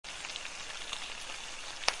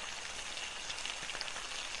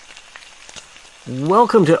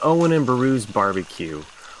Welcome to Owen and Beru's BBQ.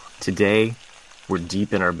 Today, we're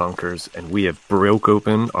deep in our bunkers and we have broke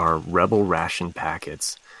open our Rebel ration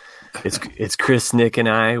packets. It's Chris, Nick, and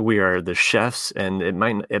I. We are the chefs, and it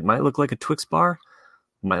might look like a Twix bar,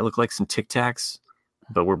 it might look like some Tic Tacs,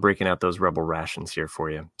 but we're breaking out those Rebel rations here for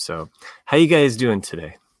you. So, how you guys doing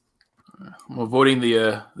today? I'm avoiding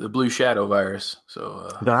the blue shadow virus. So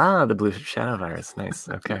the blue shadow virus. Nice.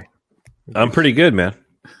 Okay. I'm pretty good, man.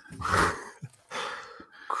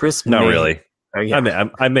 Chris, not really. Yeah.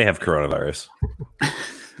 I may have coronavirus. I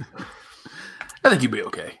think you'll be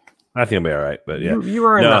okay. I think I'll be all right, but yeah. You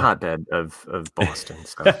are in the hotbed of Boston.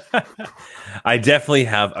 So. I definitely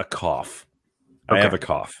have a cough. Okay. I have a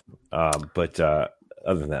cough. But other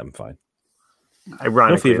than that, I'm fine.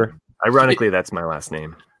 Ironically, no fever. Ironically, that's my last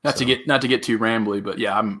name. Not to get too rambly, but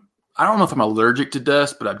yeah, I don't know if I'm allergic to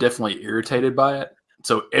dust, but I'm definitely irritated by it.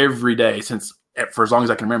 So every day for as long as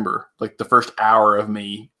I can remember, like the first hour of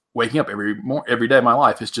me waking up every day of my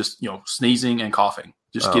life is just, sneezing and coughing,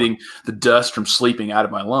 just getting the dust from sleeping out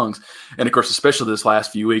of my lungs. And of course, especially this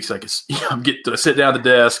last few weeks, like I'm getting to sit down at the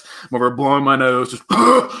desk, I'm over blowing my nose, just they're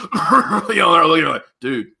looking like,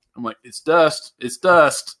 dude, I'm like, it's dust. I'm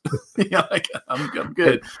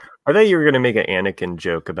good. I thought you were going to make an Anakin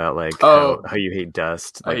joke about how you hate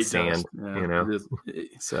dust, like sand, dust. Yeah,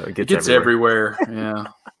 so it gets everywhere. Yeah.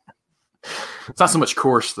 It's not so much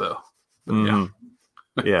coarse though.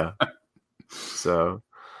 But yeah. So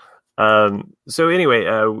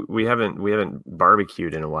anyway, we haven't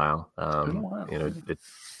barbecued in a while. It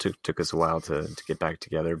took us a while to get back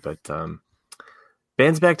together, but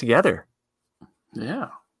band's back together. Yeah.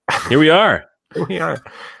 Here we are. Here we are.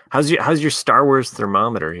 How's your Star Wars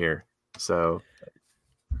thermometer here? So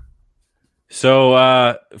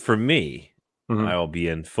for me, I will be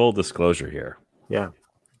in full disclosure here. Yeah.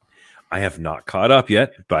 I have not caught up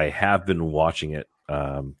yet, but I have been watching it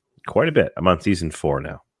quite a bit. I'm on season 4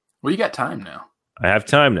 now. Well, you got time now. I have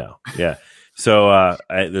time now. Yeah. So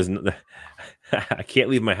I can't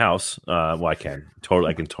leave my house. Well, I can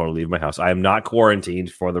totally leave my house. I am not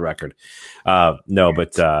quarantined, for the record. No,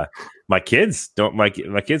 but my kids don't. My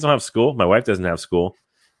kids don't have school. My wife doesn't have school,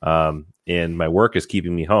 and my work is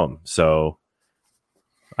keeping me home. So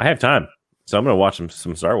I have time. So I'm going to watch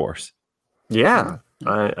some Star Wars. Yeah.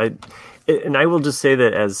 I will just say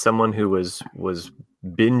that as someone who was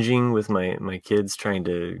binging with my kids, trying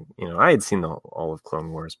to, I had seen all of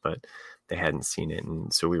Clone Wars, but they hadn't seen it,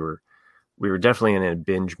 and so we were definitely in a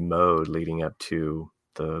binge mode leading up to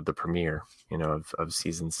the premiere, of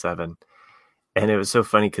season 7, and it was so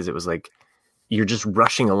funny because it was like you're just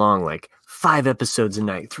rushing along, like 5 episodes a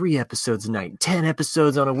night, 3 episodes a night, 10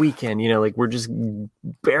 episodes on a weekend, like we're just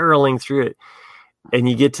barreling through it. And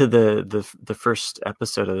you get to the first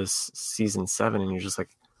episode of this season 7, and you're just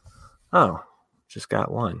like, oh, just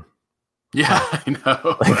got one. Yeah, I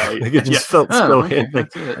know. Right? It just felt so in.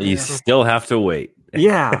 You still have to wait.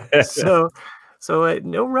 Yeah. So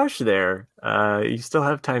no rush there. You still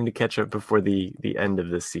have time to catch up before the end of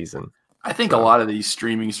this season. I think a lot of these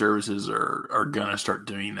streaming services are gonna start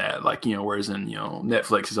doing that. Like, whereas in,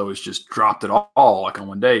 Netflix has always just dropped it all like on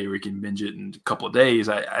one day, where you can binge it in a couple of days.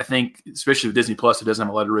 I think, especially with Disney Plus, it doesn't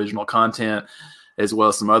have a lot of original content, as well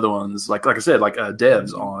as some other ones. Like I said, like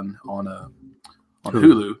Devs on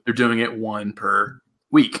Hulu, they're doing it 1 per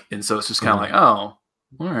week, and so it's just kind of like, oh,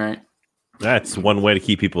 all right. That's one way to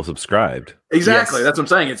keep people subscribed. Exactly. Yes. That's what I'm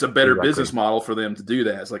saying. It's a better business model for them to do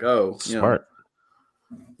that. It's like, oh, smart.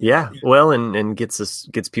 Yeah, well, and gets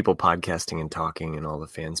people podcasting and talking and all the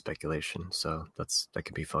fan speculation. So that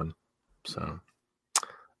could be fun. So,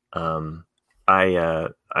 I'm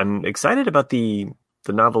excited about the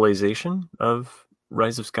novelization of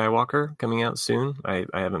Rise of Skywalker coming out soon. I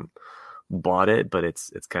haven't bought it, but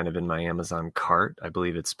it's kind of in my Amazon cart. I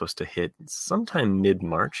believe it's supposed to hit sometime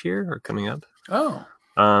mid-March here or coming up. Oh.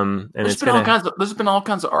 And there's been all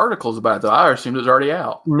kinds of articles about it, though. I assumed it was already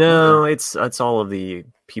out. No, it's all of the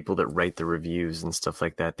people that write the reviews and stuff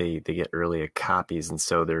like that. They get early copies, and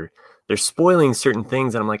so they're spoiling certain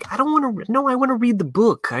things. And I'm like, I don't want to. No, I want to read the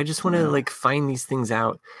book. I just want to find these things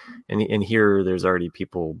out. And here, there's already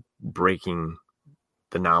people breaking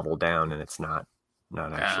the novel down, and it's not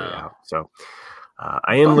actually out. So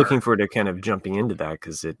I am looking forward to kind of jumping into that,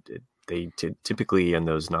 because they typically in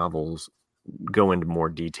those novels go into more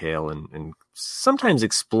detail and sometimes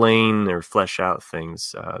explain or flesh out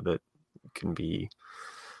things that can be,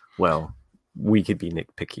 well, we could be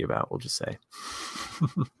nitpicky about, we'll just say.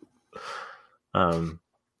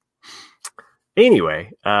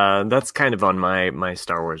 Anyway, that's kind of on my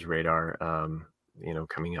Star Wars radar,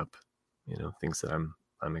 coming up, things that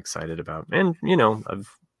I'm excited about. And, I've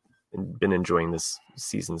been enjoying this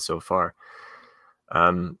season so far.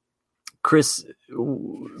 Chris,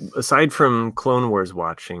 aside from Clone Wars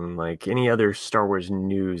watching, like any other Star Wars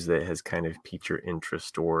news that has kind of piqued your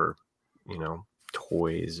interest, or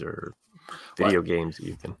toys or video games that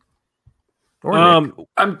you've been?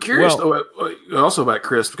 I'm curious also about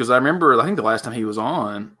Chris, because I remember, I think the last time he was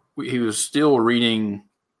on, he was still reading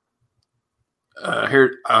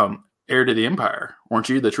Heir to the Empire, weren't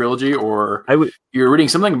you? The trilogy, or you were reading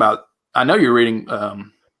something about? I know you're reading.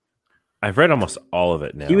 I've read almost all of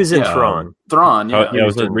it now. He was in Thrawn. Thrawn, yeah. I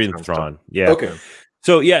was reading Thrawn. Yeah. Okay.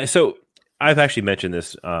 So I've actually mentioned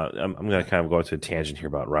this. I'm going to kind of go into a tangent here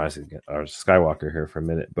about Rise of Skywalker here for a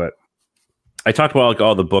minute, but I talked about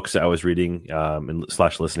all the books that I was reading and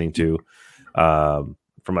 / listening to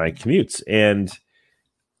for my commutes, and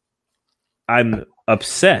I'm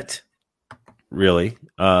upset, really,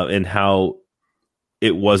 in how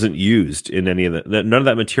it wasn't used in any of none of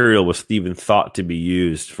that material was even thought to be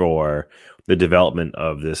used for the development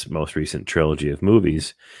of this most recent trilogy of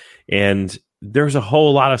movies. And there's a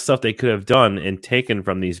whole lot of stuff they could have done and taken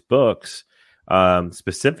from these books,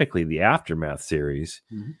 specifically the Aftermath series,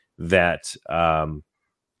 that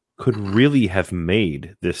could really have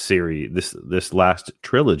made this series, this last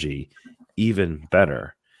trilogy, even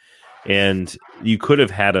better. And you could have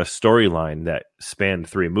had a storyline that spanned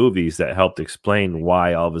 3 movies that helped explain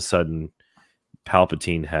why all of a sudden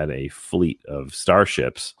Palpatine had a fleet of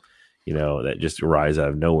starships, that just rise out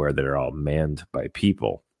of nowhere that are all manned by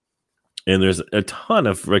people. And there's a ton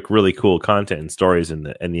of really cool content and stories in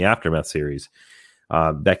the Aftermath series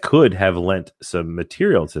that could have lent some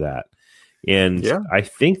material to that. And I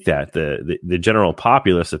think that the general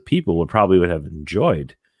populace of people would have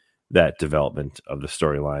enjoyed that development of the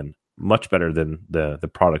storyline much better than the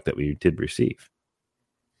product that we did receive.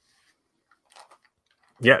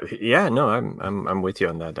 Yeah, no, I'm with you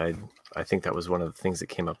on that. I think that was one of the things that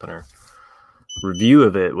came up in our review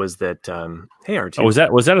of it, was that hey, R2. Oh,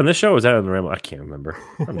 was that on this show? Or was that on the Ramble? I can't remember.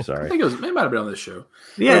 I'm sorry. I think it might have been on this show.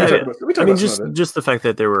 Yeah, just the fact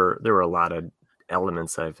that there were a lot of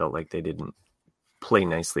elements that I felt like they didn't play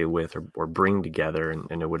nicely with or bring together,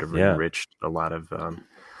 and it would have enriched a lot of.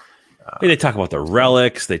 They talk about the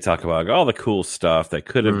relics. They talk about all the cool stuff that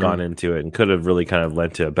could have gone into it and could have really kind of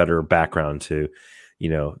lent to a better background to,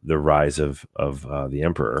 the rise of the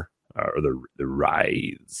Emperor, or the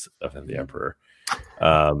rise of the Emperor.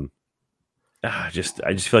 I just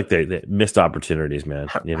feel like they missed opportunities, man.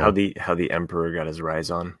 How the Emperor got his rise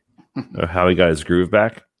on, or how he got his groove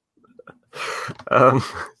back.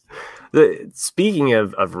 Speaking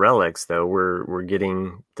of relics, though, we're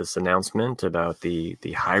getting this announcement about the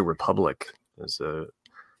High Republic. There's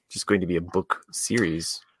just going to be a book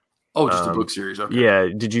series. Oh, just a book series. Okay. Yeah.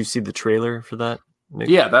 Did you see the trailer for that, Nick?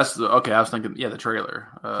 Yeah, okay. I was thinking, the trailer.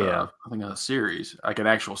 I think a series, like an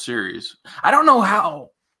actual series. I don't know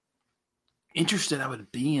how interested I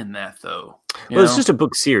would be in that, though. It's just a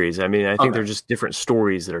book series. I mean, I think they're just different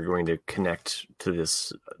stories that are going to connect to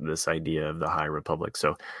this idea of the High Republic.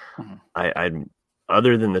 So, I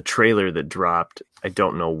other than the trailer that dropped, I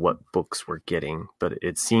don't know what books we're getting, but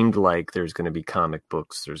it seemed like there's going to be comic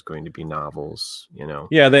books, there's going to be novels.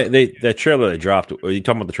 Yeah, that trailer that dropped. Are you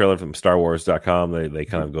talking about the trailer from StarWars.com? They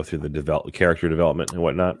kind of go through the character development and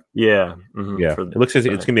whatnot. Yeah, yeah. It looks like it's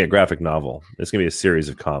going to be a graphic novel. It's going to be a series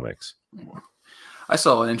of comics. I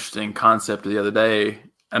saw an interesting concept the other day.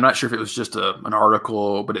 I'm not sure if it was just an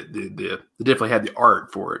article, but it definitely had the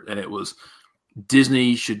art for it. And it was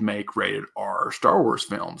Disney should make rated R Star Wars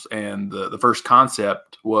films. And the first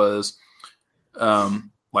concept was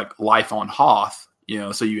like life on Hoth.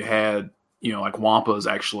 So you had, like Wampa's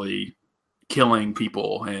actually killing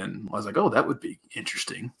people. And I was like, oh, that would be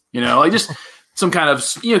interesting. Like just some kind of,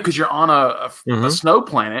 because you're on a snow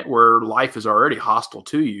planet where life is already hostile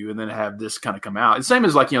to you, and then have this kind of come out. It's the same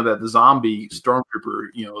as like, the zombie stormtrooper,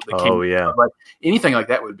 like anything like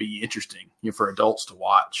that would be interesting, for adults to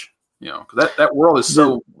watch, because that world is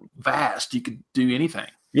so vast. You could do anything.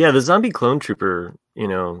 Yeah. The zombie clone trooper,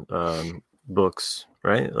 books,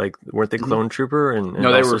 right? Like, weren't they clone trooper? And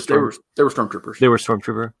no, they were stormtroopers. They were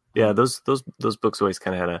stormtrooper. Yeah. Those books always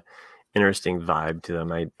kind of had a interesting vibe to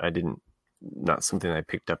them. I didn't, not something I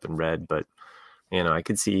picked up and read, but I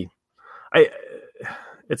could see.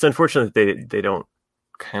 It's unfortunate that they don't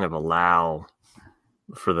kind of allow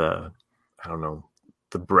for the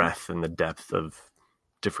breadth and the depth of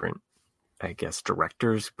different, I guess,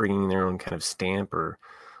 directors bringing their own kind of stamp or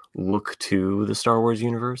look to the Star Wars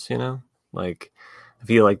universe. Like, I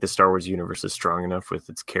feel like the Star Wars universe is strong enough with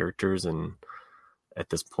its characters, and at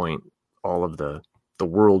this point, all of the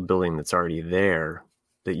world building that's already there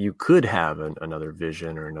you could have another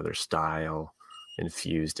vision or another style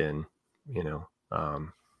infused in,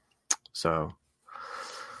 so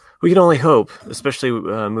we can only hope, especially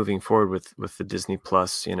moving forward with the Disney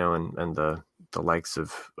Plus, and the likes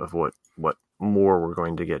of what more we're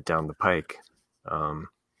going to get down the pike.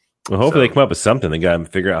 Well, hopefully they come up with something. They got to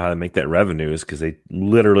figure out how to make that revenue, because they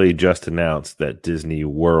literally just announced that Disney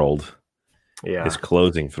World is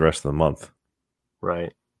closing for the rest of the month.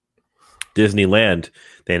 Right. Disneyland,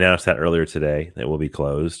 they announced that earlier today that will be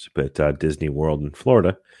closed, but Disney World in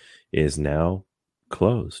Florida is now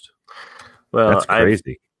closed. Well, that's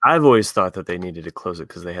crazy. I've always thought that they needed to close it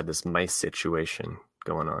because they had this mice situation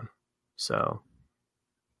going on. So,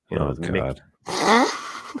 oh God.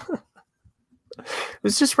 It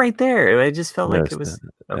was just right there. I just felt like it was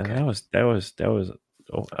okay. That was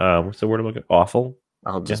what's the word I'm looking? Awful.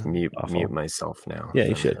 I'll just mute myself now. Yeah,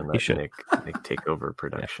 you should. And let Nick take over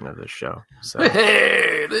production of the show. So.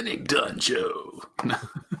 Hey, the Nick Dunn Show.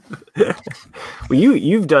 Well,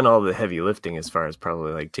 you've done all the heavy lifting as far as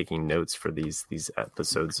probably like taking notes for these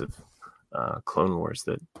episodes of Clone Wars.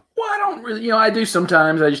 That. Well, I don't really, I do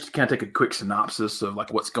sometimes. I just kind of take a quick synopsis of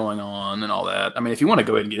like what's going on and all that. I mean, if you want to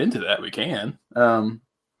go ahead and get into that, we can.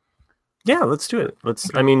 Yeah, let's do it.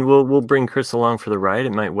 We'll bring Chris along for the ride.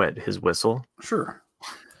 It might wet his whistle. Sure.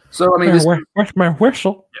 So, I mean, where's my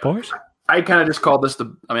whistle, boys? I kind of just call this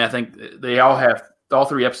I think they all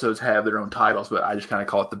 3 episodes have their own titles, but I just kind of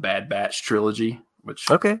call it the Bad Batch trilogy, which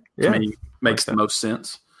to me makes the most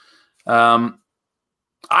sense.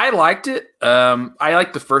 I liked it. I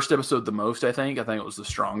liked the first episode the most, I think. I think it was the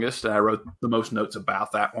strongest. And I wrote the most notes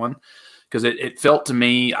about that one because it felt to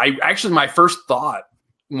me, my first thought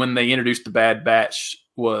when they introduced the Bad Batch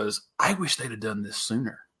was, I wish they'd have done this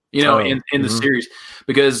sooner. In the series,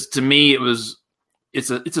 because to me it's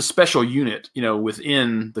a special unit,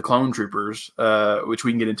 within the Clone Troopers, which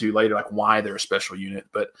we can get into later, like why they're a special unit.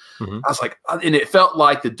 But I was like, and it felt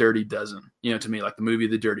like the Dirty Dozen, to me, like the movie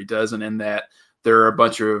The Dirty Dozen, in that there are a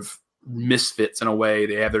bunch of misfits in a way.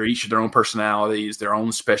 They have each of their own personalities, their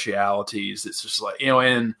own specialities. It's just like,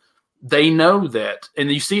 and they know that,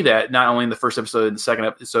 and you see that not only in the first episode and the second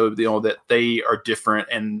episode, that they are different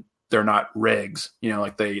and they're not regs,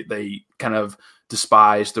 like they kind of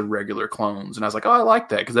despise the regular clones. And I was like, oh, I like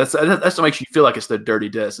that. Because that's what makes you feel like it's the Dirty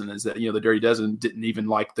Dozen, is that, the Dirty Dozen didn't even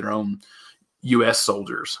like their own U.S.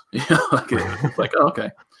 soldiers. Like, oh,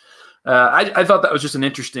 okay. I thought that was just an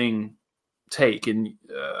interesting take. And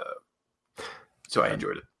so I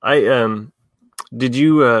enjoyed it. Did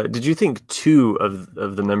you think 2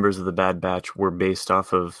 of the members of the Bad Batch were based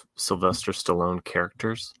off of Sylvester Stallone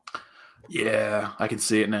characters? Yeah, I can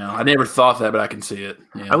see it now. I never thought that, but I can see it.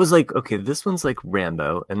 Yeah. I was like, okay, this one's like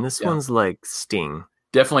Rambo, and this one's like Sting.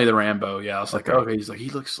 Definitely the Rambo. Yeah, I was like, okay. He's like, he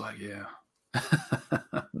looks like, yeah.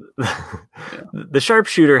 The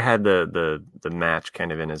sharpshooter had the match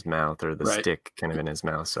kind of in his mouth, or the stick kind of in his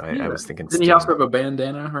mouth. So I was thinking. Didn't he also have a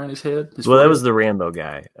bandana around his head? That was the Rambo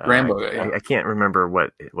guy. I can't remember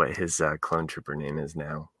what his clone trooper name is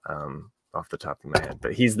now. Off the top of my head,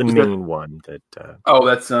 but he's the main one that.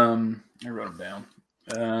 That's I wrote him down.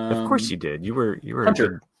 Of course you did. You were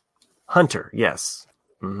Hunter. Hunter, yes.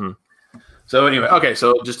 Mm-hmm. So anyway, okay.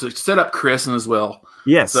 So just to set up Chris as well.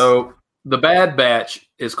 Yes. So the Bad Batch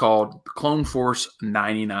is called Clone Force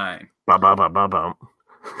 99. Ba-ba-ba-ba-bum.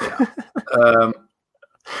 Yeah.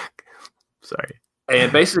 Sorry.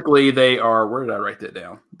 And basically, they are. Where did I write that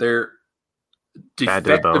down? They're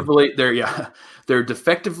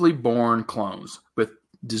defectively born clones with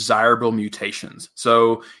desirable mutations.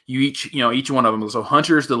 So each one of them. So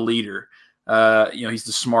Hunter's the leader. He's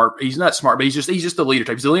the smart. He's not smart, but he's just the leader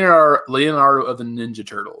type. He's the Leonardo of the Ninja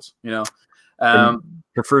Turtles.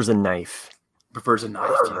 Prefers a knife.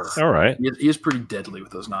 Yes. All right. He is pretty deadly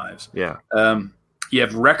with those knives. Yeah. You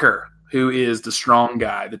have Wrecker, who is the strong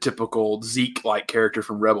guy, the typical Zeke-like character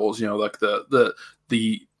from Rebels. Like the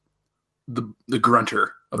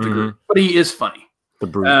grunter of the group, but he is funny. The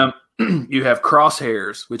brute. You have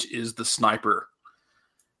Crosshairs, which is the sniper,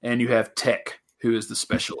 and you have Tech, who is the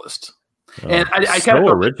specialist. And I kind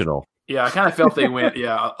of original. I kind of felt they went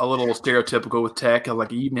a little stereotypical with Tech.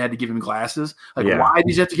 Like, you even had to give him glasses. Why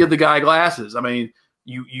did you have to give the guy glasses? I mean,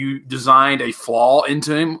 you designed a flaw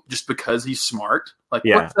into him just because he's smart. Like,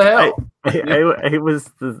 what the hell?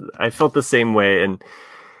 I felt the same way, and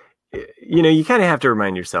you kind of have to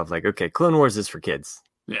remind yourself, like, okay, Clone Wars is for kids,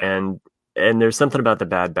 and there's something about the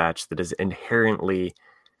Bad Batch that is inherently,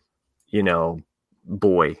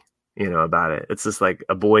 boy, about it. It's just like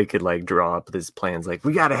a boy could like draw up his plans. Like,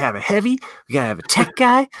 we got to have a heavy, we got to have a tech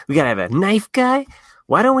guy, we got to have a knife guy.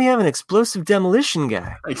 why don't we have an explosive demolition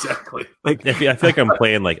guy? Exactly. Like, I feel like I'm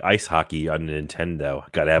playing like ice hockey on Nintendo.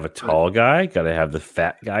 Got to have a tall guy, got to have the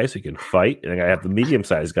fat guy so he can fight, and I got to have the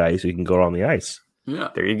medium-sized guy so he can go on the ice. Yeah.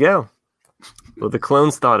 there you go. Well, the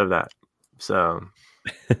clones thought of that. So,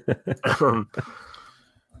 All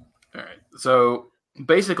right. So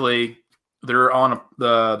basically, they're on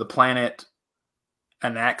the planet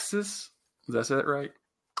Anaxis. Did I say that right?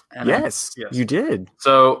 yes, you did.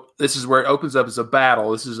 So this is where it opens up as a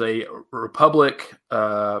battle. This is a Republic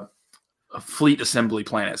a fleet assembly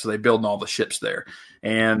planet. So they build all the ships there.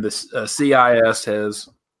 And this CIS has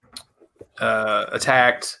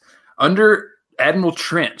attacked under Admiral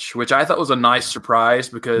Trench, which I thought was a nice surprise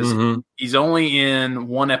because he's only in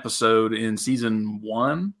one episode in season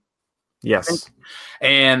 1. Yes.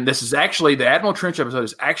 And this is actually, the Admiral Trench episode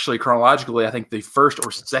is actually chronologically, I think, the first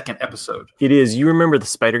or second episode. It is. You remember the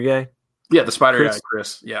spider guy? Yeah, the spider Chris? guy,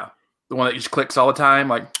 Chris. Yeah. The one that just clicks all the time.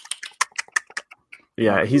 Like,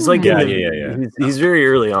 Yeah, he's like He's very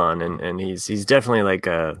early on, and he's definitely like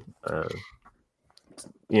a kind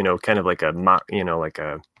of like like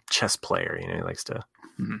a chess player. He likes to.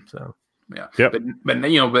 So yeah. Yep. But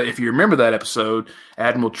if you remember that episode,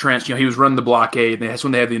 Admiral Trench, he was running the blockade, and that's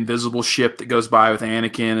when they have the invisible ship that goes by with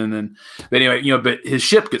Anakin, and then, but anyway, but his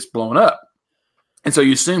ship gets blown up. And so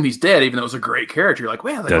you assume he's dead, even though it was a great character. You're like,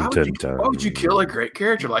 well, why would you kill a great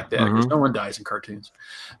character like that? Because no one dies in cartoons.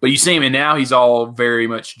 But you see him, and now he's all very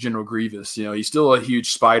much General Grievous. He's still a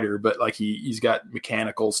huge spider, but like he's got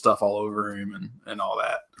mechanical stuff all over him and all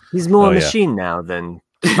that. He's more machine now than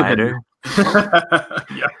spider.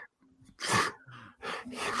 Yeah.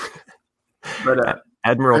 But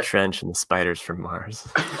Admiral Trench and the spiders from Mars.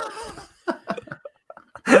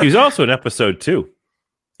 He was also in episode 2.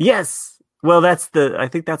 Yes. Well, I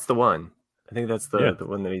think that's the one. I think that's the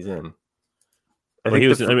one that he's in. I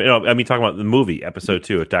mean, talking about the movie, episode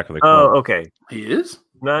 2, Attack of the Clones. Oh, okay. he is?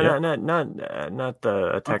 No, not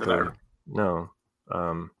the Attack of the... No.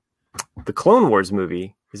 The Clone Wars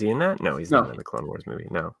movie. Is he in that? No, he's not in the Clone Wars movie.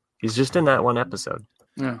 No. He's just in that one episode.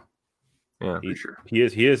 Yeah. Yeah. For sure. He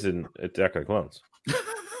is in Attack of the Clones.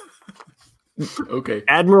 Okay.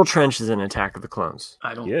 Admiral Trench is in Attack of the Clones.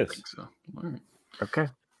 I don't think so. All right. Okay.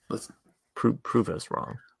 Let's prove us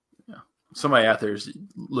wrong. Yeah. Somebody out there is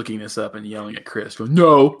looking this up and yelling at Chris, going,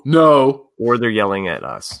 no. Or they're yelling at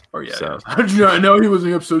us. Or yeah. So. How did you not know he was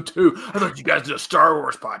in episode 2? I thought you guys did a Star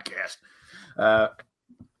Wars podcast.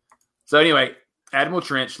 So anyway, Admiral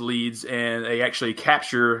Trench leads, and they actually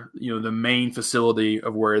capture, the main facility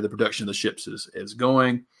of where the production of the ships is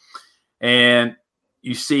going. And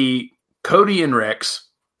you see Cody and Rex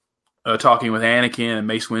talking with Anakin and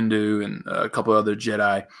Mace Windu and a couple other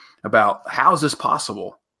Jedi about how is this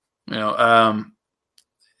possible, and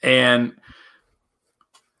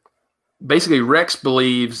basically Rex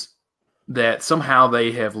believes that somehow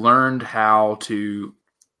they have learned how to,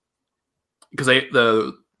 because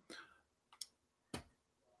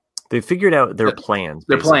they figured out their plans.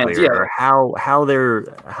 Their plans, yeah. Or how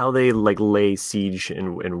they like lay siege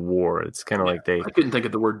and war. It's kind of like they. I couldn't think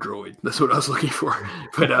of the word droid. That's what I was looking for.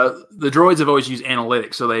 But the droids have always used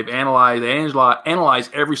analytics, so they've analyze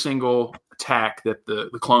every single attack that the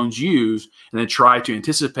clones use, and then try to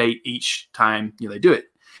anticipate each time they do it.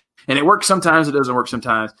 And it works sometimes. It doesn't work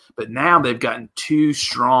sometimes. But now they've gotten too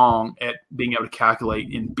strong at being able to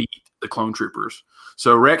calculate and beat the clone troopers.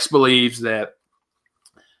 So Rex believes that.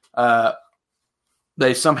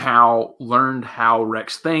 They somehow learned how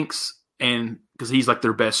Rex thinks, and because he's like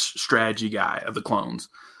their best strategy guy of the clones.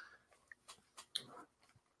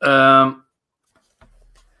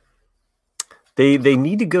 They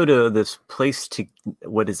need to go to this place to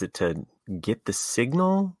to get the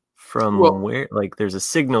signal from where? Like, there's a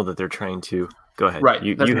signal that they're trying to. Go ahead. Right.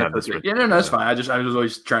 You have this. Yeah, no, that's fine. I was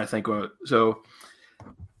always trying to think of it. So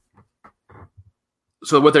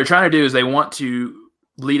what they're trying to do is they want to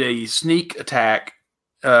lead a sneak attack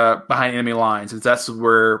behind enemy lines, and that's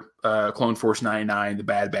where Clone Force 99, the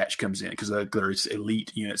Bad Batch, comes in, because they're its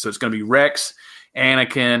elite unit. So it's going to be Rex,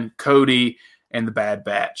 Anakin, Cody, and the Bad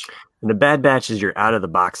Batch. And the Bad Batch is your out of the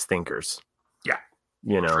box thinkers. Yeah,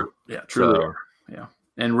 True. Yeah, truly. So. Yeah,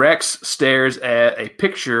 and Rex stares at a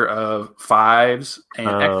picture of Fives and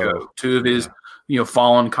Echo, two of his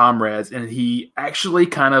fallen comrades, and he actually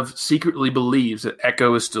kind of secretly believes that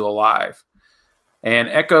Echo is still alive. And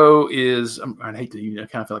Echo is, I hate to, I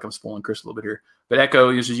kind of feel like I'm spoiling Chris a little bit here, but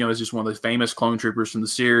Echo is just one of the famous clone troopers from the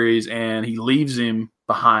series, and he leaves him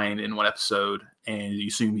behind in one episode, and you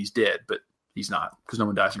assume he's dead, but he's not, because no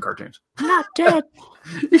one dies in cartoons. Not dead.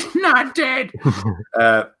 He's not dead.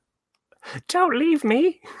 Don't leave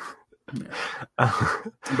me. Yeah.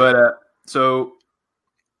 But so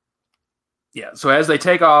yeah, so as they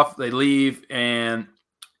take off, they leave, and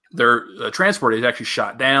their transport is actually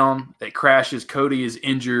shot down. It crashes. Cody is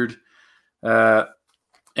injured, and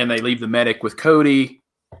they leave the medic with Cody.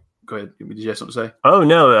 Go ahead. Did you have something to say? Oh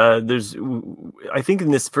no, I think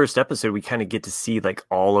in this first episode we kind of get to see like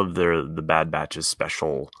all of the Bad Batch's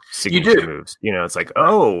special signature moves. You know, it's like,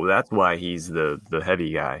 oh, that's why he's the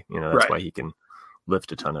heavy guy. You know, that's why he can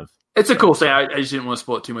lift a ton of. It's a cool thing. I just didn't want to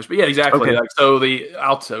spoil it too much, but yeah, exactly. Okay. Like, so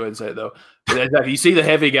I'll go ahead and say it though. Exactly. You see the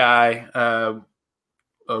heavy guy,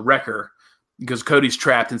 Wrecker, because Cody's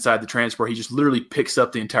trapped inside the transport. He just literally picks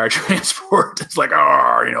up the entire transport. It's like,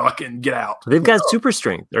 oh, you know, I can get out. They've got super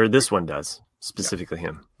strength, or this one does, specifically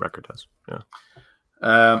him. Wrecker does.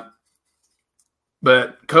 Yeah.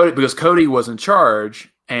 But because Cody was in charge,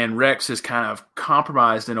 and Rex is kind of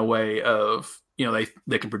compromised in a way of, you know,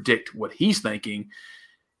 they can predict what he's thinking.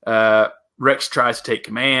 Rex tries to take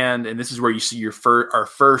command, and this is where you see our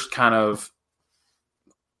first kind of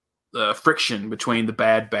friction between the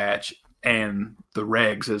Bad Batch and the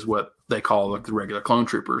regs, is what they call like the regular clone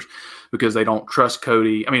troopers, because they don't trust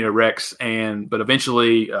Rex, but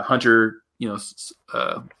eventually Hunter, you know,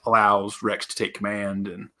 allows Rex to take command,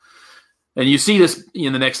 and you see this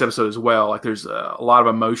in the next episode as well. Like there's a lot of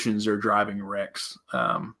emotions are driving Rex,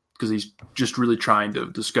 because he's just really trying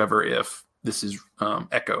to discover if this is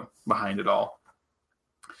Echo behind it all.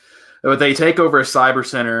 But they take over a cyber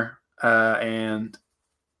center, and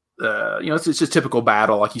you know, it's just typical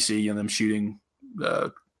battle, like you see in them shooting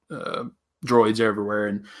droids everywhere.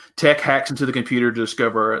 And Tech hacks into the computer to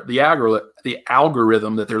discover the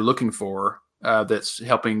algorithm that they're looking for, that's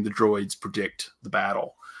helping the droids predict the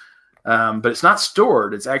battle. But it's not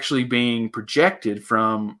stored; it's actually being projected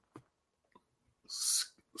from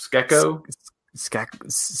Skanko.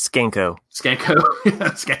 Skanko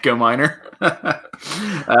minor.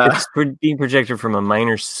 It's being projected from a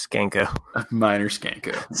minor Skanko. A minor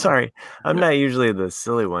Skanko. Sorry, I'm not usually the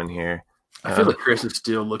silly one here. I feel like Chris is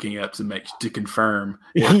still looking up to confirm.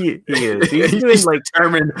 He is. He's doing like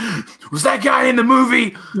determined. Was that guy in the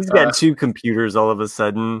movie? He's got two computers all of a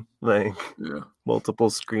sudden, like multiple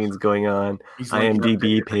screens going on.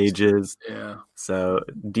 IMDb pages. Yeah. So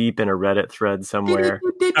deep in a Reddit thread somewhere.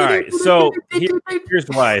 All right. So here's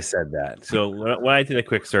why I said that. So when I did a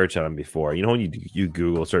quick search on him before, you know, when you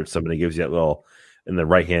Google search somebody, gives you that little in the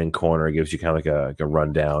right hand corner, it gives you kind of like a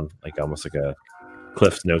rundown, like almost like a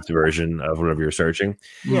Cliff's Notes version of whatever you're searching.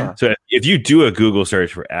 Yeah. So if you do a Google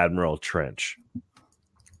search for Admiral Trench,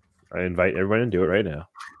 I invite everyone to do it right now.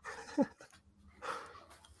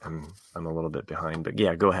 I'm a little bit behind, but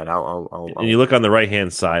yeah, go ahead. I'll And you look on the right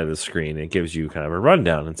hand side of the screen, it gives you kind of a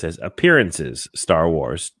rundown and says appearances: Star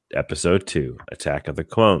Wars Episode 2, Attack of the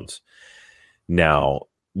Clones. Now,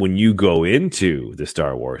 when you go into the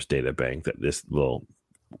Star Wars data bank that this little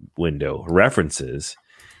window references,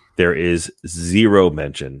 there is zero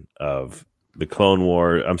mention of the Clone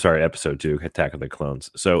War. I'm sorry, Episode 2, Attack of the Clones.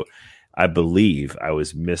 So I believe I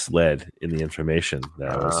was misled in the information that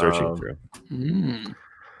I was searching through.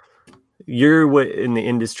 You're what in the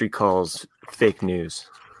industry calls fake news.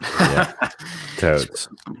 Yeah. Toads.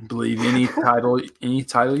 Believe any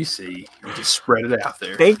title you see, and just spread it out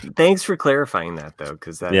there. Thanks for clarifying that, though,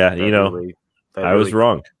 because that I was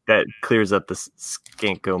wrong. That clears up the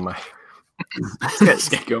Skanko my.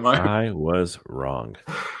 Skanko Minor. I was wrong.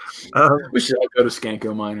 We should all go to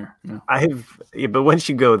Skanko Minor. Yeah. But once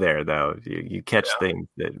you go there, though, you catch things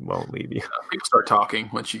that won't leave you. People start talking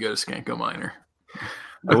once you go to Skanko Minor.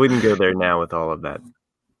 I wouldn't go there now with all of that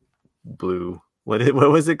blue. What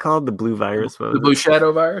was it called? The blue virus? The blue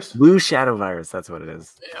shadow virus? Blue shadow virus. That's what it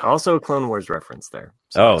is. Yeah. Also a Clone Wars reference there.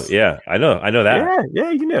 So yeah. I know that.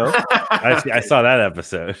 Yeah, you know. I saw that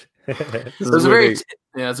episode.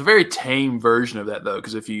 It's a very tame version of that, though,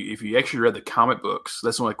 because if you actually read the comic books,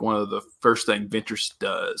 that's like one of the first thing Ventress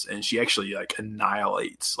does, and she actually like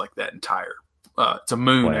annihilates like that entire. It's a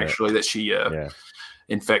moon actually that she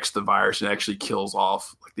infects the virus and actually kills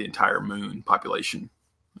off like the entire moon population.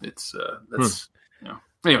 It's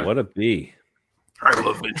anyway. What a bee! I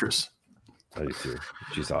love Ventress. I do too.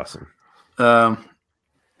 She's awesome. So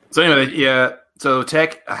anyway, so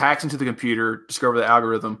Tech hacks into the computer, discover the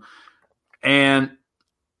algorithm, and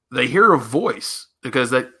they hear a voice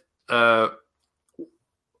because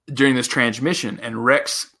during this transmission, and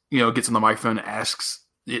Rex, gets on the microphone and asks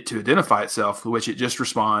it to identify itself, which it just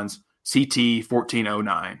responds CT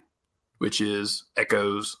 1409, which is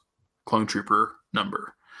Echo's clone trooper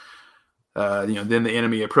number. Then the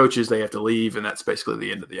enemy approaches, they have to leave, and that's basically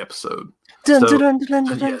the end of the episode. So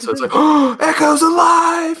it's like, oh, Echo's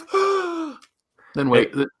alive! Then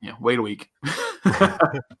wait a week.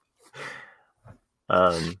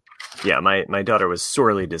 Yeah, my daughter was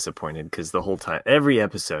sorely disappointed because the whole time, every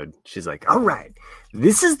episode, she's like, "All right,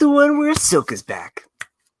 this is the one where Ahsoka's back."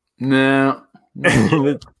 No.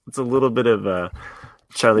 It's a little bit of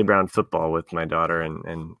Charlie Brown football with my daughter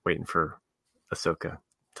and waiting for Ahsoka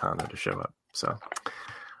Tano to show up. So,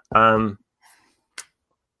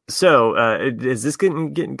 is this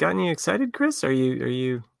gotten you excited, Chris? Are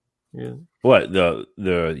you? What the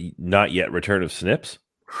not yet return of Snips?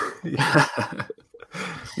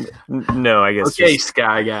 No, I guess. Okay,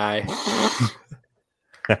 Sky Guy.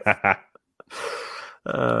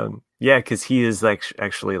 Yeah, because he is like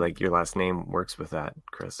actually like your last name works with that,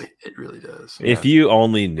 Chris. It really does. Yeah. If you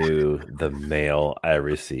only knew the mail I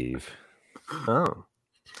receive. Oh,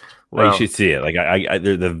 well, you should see it. Like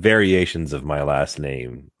they're the variations of my last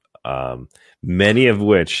name, many of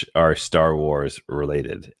which are Star Wars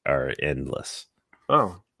related, are endless.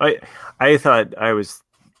 Oh, I thought I was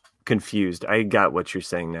confused. I got what you're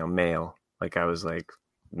saying now. Male, like I was like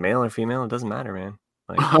male or female, it doesn't matter, man.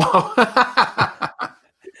 Like,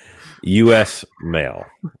 U.S. male.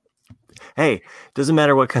 Hey, doesn't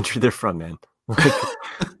matter what country they're from, man. Like,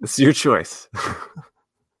 it's your choice.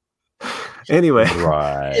 Anyway,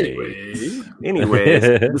 right. Anyways,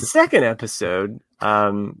 the second episode,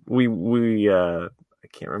 we I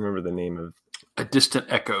can't remember the name of A Distant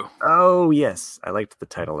Echo. Oh yes, I liked the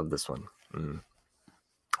title of this one.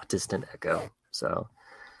 A Distant Echo. So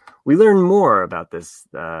we learn more about this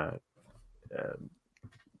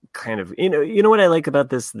kind of you know what I like about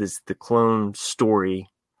the clone story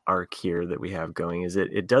arc here that we have going is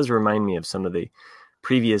it does remind me of some of the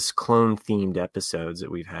previous clone themed episodes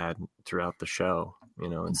that we've had throughout the show,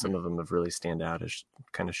 and some of them have really stand out as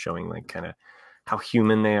kind of showing like kind of how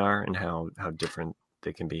human they are and how different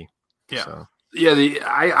they can be. Yeah. So. Yeah,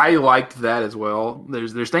 I liked that as well.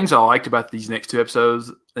 There's things I liked about these next two episodes,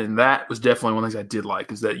 and that was definitely one of the things I did like,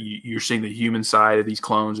 is that you're seeing the human side of these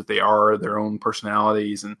clones, that they are their own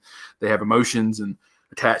personalities and they have emotions and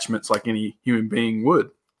attachments like any human being would.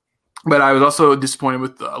 But I was also disappointed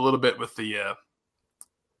with a little bit with the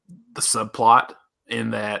subplot,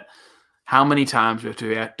 in that how many times do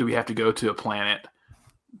we have to go to a planet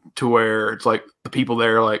to where it's like the people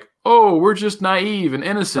there are like, oh, we're just naive and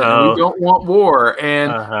innocent. And we don't want war.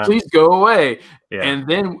 And please go away. Yeah. And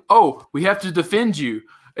then, we have to defend you.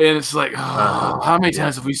 And it's like, how many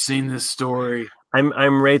times have we seen this story?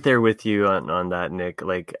 I'm right there with you on that, Nick.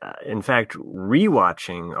 Like, in fact,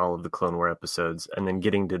 rewatching all of the Clone War episodes and then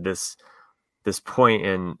getting to this point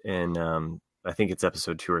in I think it's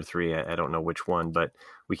episode 2 or 3. I don't know which one, but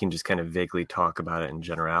we can just kind of vaguely talk about it in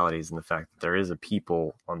generalities, and the fact that there is a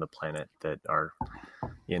people on the planet that are,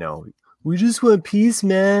 we just want peace,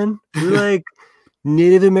 man. We're like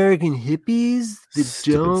Native American hippies that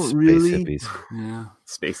Stupid don't space really hippies. Yeah.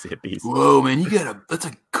 Space hippies. Whoa, man, that's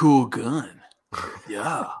a cool gun.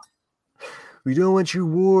 Yeah. We don't want your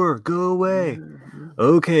war. Go away.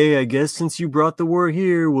 Okay, I guess since you brought the war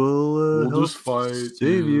here, we'll just fight.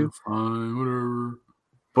 Save you. Fine, whatever.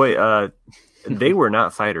 Boy, they were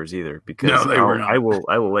not fighters either, because no, they were not. I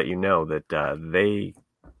will let you know that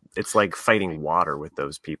it's like fighting water with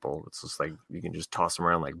those people. It's just like you can just toss them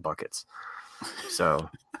around like buckets. So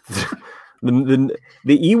the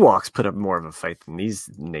Ewoks put up more of a fight than these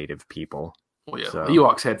native people. Well, yeah, so. The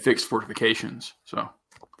Ewoks had fixed fortifications, so.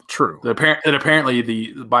 True. That apparently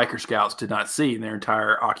the biker scouts did not see in their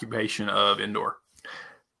entire occupation of Endor.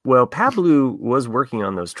 Well, Pablo was working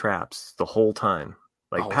on those traps the whole time.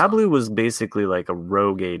 Like, Pablo was basically like a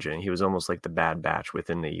rogue agent. He was almost like the Bad Batch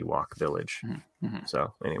within the Ewok village. Mm-hmm.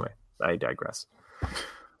 So, anyway, I digress.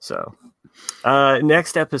 So,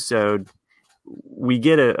 next episode, we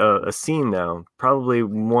get a scene, though. Probably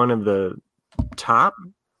one of the top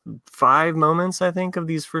 5 moments, I think, of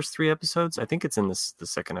these first 3 episodes. I think it's in the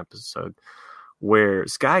second episode where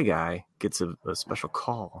Sky Guy gets a special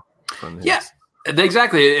call from his... Yes,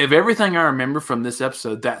 exactly. If everything I remember from this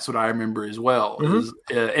episode, that's what I remember as well.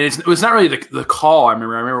 Mm-hmm. And it was not really the call I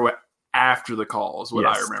remember. I remember what after the call is what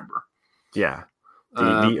I remember. Yeah.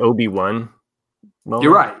 The Obi-Wan moment.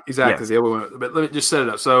 You're right. Exactly. Yes. The Obi-Wan. But let me just set it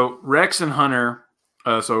up. So Rex and Hunter...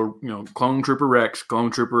 Clone Trooper Rex, Clone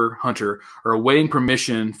Trooper Hunter are awaiting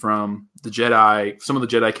permission from the Jedi, some of the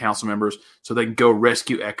Jedi Council members, so they can go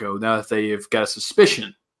rescue Echo now that they have got a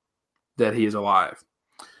suspicion that he is alive.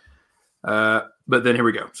 But then here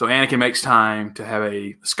we go. So Anakin makes time to have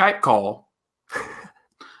a Skype call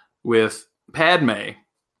with Padme.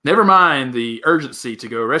 Never mind the urgency to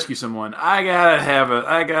go rescue someone. I gotta have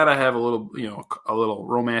a little, a little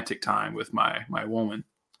romantic time with my woman.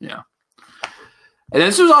 Yeah. And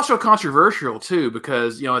this was also controversial, too,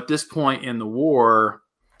 because, at this point in the war,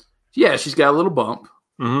 she's got a little bump.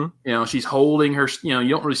 She's holding her. You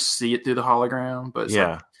don't really see it through the hologram, but it's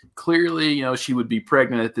like, clearly, she would be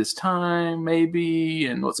pregnant at this time, maybe,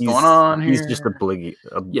 and what's going on here? He's just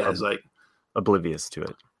oblivious to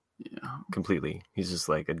it. Yeah, completely. He's just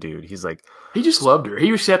like a dude. He's like, he just loved her.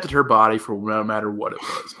 He accepted her body for no matter what it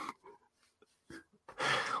was.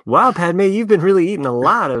 Wow, Padme, you've been really eating a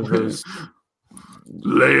lot of those.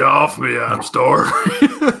 Lay off me, I'm starving.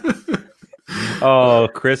 Oh,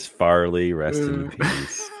 Chris Farley, rest in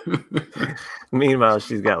peace. Meanwhile,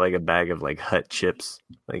 she's got like a bag of like Hut chips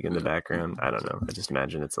like in the background. I don't know. I just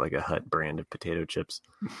imagine it's like a Hut brand of potato chips.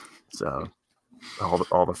 So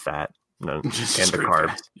all the fat and the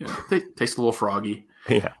carbs. Yeah, they taste a little froggy.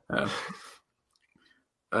 Yeah.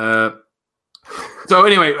 So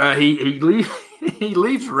anyway, he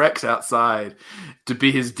leaves Rex outside to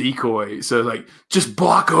be his decoy. So like, just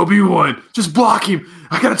block Obi-Wan. Just block him.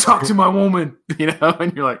 I gotta talk to my woman.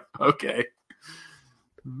 And you're like, okay.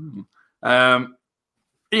 I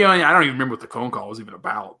don't even remember what the phone call was even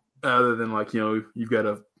about, other than like, you've got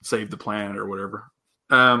to save the planet or whatever.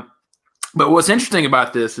 But what's interesting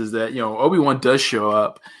about this is that, Obi-Wan does show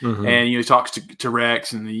up and, he talks to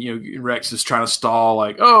Rex, and, Rex is trying to stall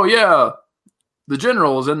like, oh yeah, the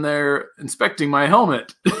general is in there inspecting my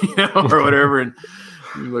helmet, or whatever. And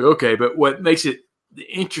you're like, okay, but what makes it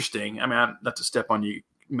interesting, I mean, not to step on you,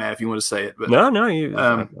 Matt, if you want to say it, but no,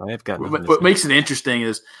 I've got nothing what makes it interesting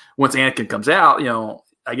is once Anakin comes out,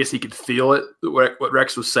 I guess he could feel it, what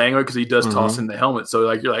Rex was saying, because he does toss in the helmet. So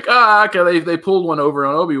like, you're like, okay, they pulled one over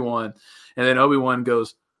on Obi-Wan. And then Obi-Wan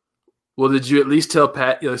goes, well, did you at least tell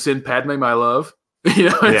send Padme my love?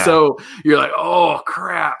 And so you're like, oh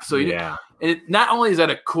crap. So and not only is that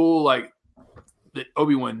a cool, like, that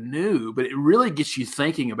Obi-Wan knew, but it really gets you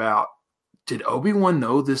thinking about, did Obi-Wan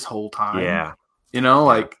know this whole time? Yeah.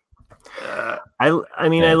 I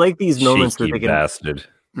mean, I like these moments that they can bastard.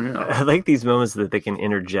 I like these moments that they can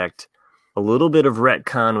interject a little bit of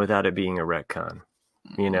retcon without it being a retcon.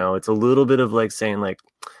 It's a little bit of like saying like,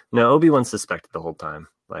 no, Obi-Wan suspected the whole time.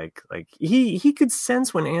 Like he could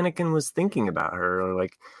sense when Anakin was thinking about her, or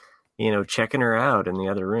like, checking her out in the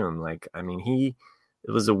other room. Like, I mean, he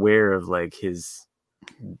was aware of like his,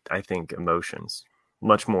 I think, emotions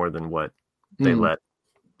much more than what they let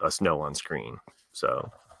us know on screen.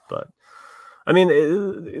 So, but I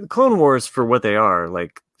mean, Clone Wars, for what they are,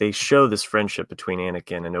 like, they show this friendship between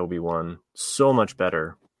Anakin and Obi-Wan so much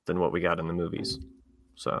better than what we got in the movies.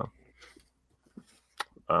 So,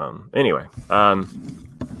 anyway,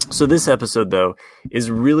 so this episode though is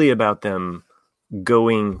really about them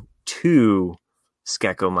going to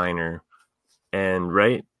Skeko Minor and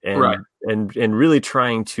really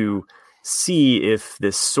trying to see if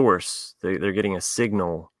this source, they're getting a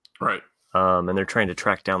signal, right? And they're trying to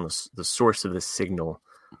track down the source of this signal,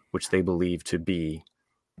 which they believe to be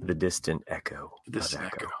the distant echo.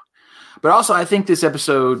 But also, I think this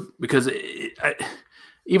episode, because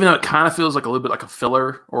even though it kind of feels like a little bit like a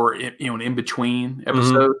filler or an in between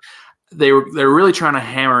episode, they're really trying to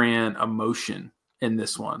hammer in emotion in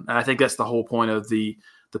this one, and I think that's the whole point of the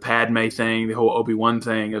Padme thing, the whole Obi-Wan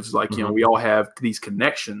thing. Is like, we all have these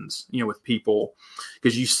connections, with people,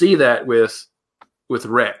 because you see that with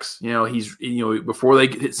Rex. He's before they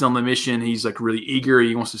get on the mission, he's like really eager.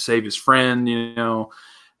 He wants to save his friend,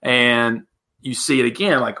 and you see it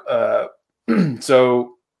again, like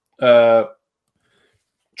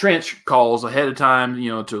Trench calls ahead of time,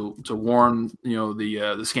 to warn,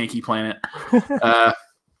 the Skanky planet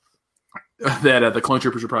that the clone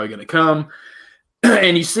troopers are probably going to come.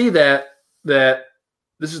 And you see that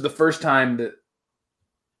this is the first time that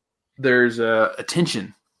there's a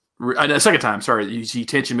tension. The second time, sorry, you see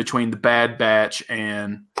tension between the Bad Batch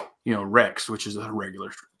and Rex, which is a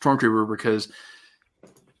regular stormtrooper, because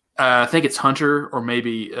I think it's Hunter or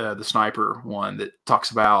maybe the sniper one that talks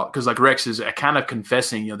about, because like Rex is kind of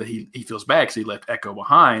confessing, that he feels bad because he left Echo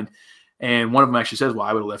behind, and one of them actually says, "Well,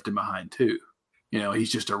 I would have left him behind too."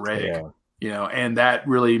 He's just a reg. And that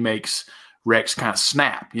really makes Rex kind of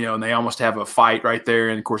snap. And they almost have a fight right there,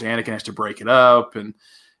 and of course Anakin has to break it up, and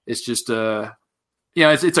it's just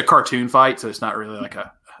it's a cartoon fight, so it's not really like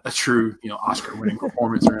a true Oscar-winning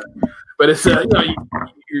performance or anything. But it's that's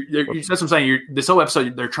what I'm saying. This whole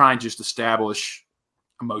episode, they're trying to just establish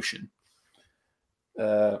emotion,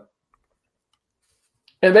 and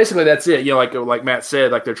basically that's it. Like Matt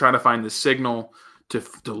said, like they're trying to find this signal to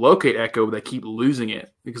locate Echo, but they keep losing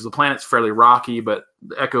it because the planet's fairly rocky. But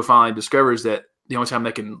Echo finally discovers that the only time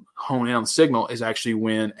they can hone in on the signal is actually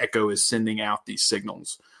when Echo is sending out these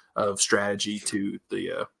signals of strategy to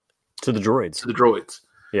the droids.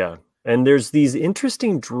 Yeah. And there's these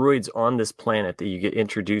interesting droids on this planet that you get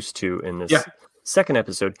introduced to in this second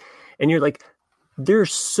episode, and you're like, they're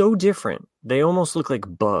so different. They almost look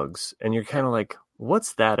like bugs, and you're kind of like,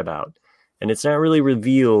 what's that about? And it's not really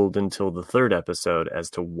revealed until the third episode as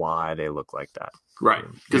to why they look like that. Right.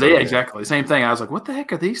 Because exactly the same thing. I was like, what the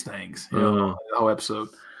heck are these things? You know, the whole episode.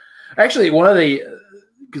 Actually,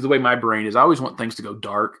 because the way my brain is, I always want things to go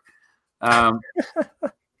dark.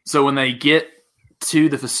 So when they get to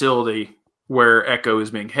the facility where Echo is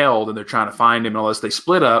being held and they're trying to find him, unless they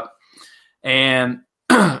split up, and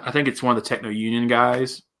I think it's one of the Techno Union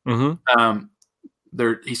guys. Mm-hmm.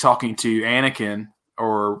 He's talking to Anakin,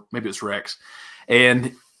 or maybe it's Rex,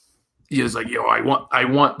 and he was like, "Yo, I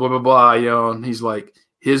want blah blah blah," and he's like,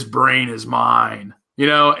 "His brain is mine,"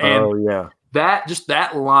 and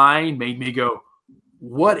that line made me go,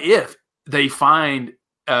 "What if they find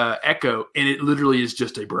Echo and it literally is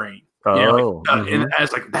just a brain?" And I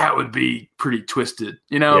was like, that would be pretty twisted,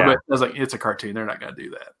 But I was like, it's a cartoon; they're not going to do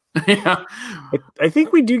that. I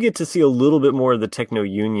think we do get to see a little bit more of the Techno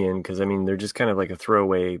Union, because I mean they're just kind of like a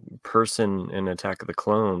throwaway person in Attack of the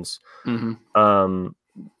Clones, and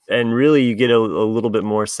really you get a little bit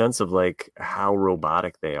more sense of like how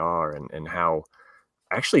robotic they are and how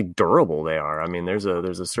actually durable they are. I mean, there's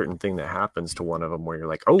a certain thing that happens to one of them where you're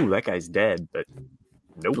like, oh, that guy's dead, but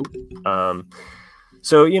nope.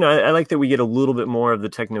 So I like that we get a little bit more of the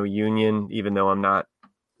Techno Union, even though I'm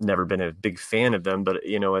never been a big fan of them, but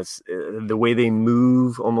it's the way they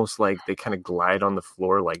move, almost like they kind of glide on the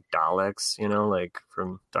floor like Daleks, like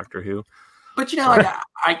from Doctor Who. But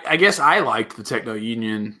I guess I liked the Techno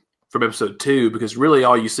Union from episode 2, because really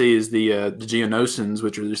all you see is the Geonosians,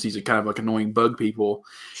 which are just these kind of like annoying bug people.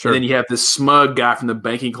 Sure. And then you have this smug guy from the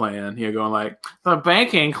banking clan, going like, the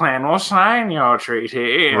banking clan will sign your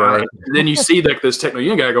treaty. Right. And then you see like this Techno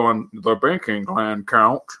Union guy going, the banking clan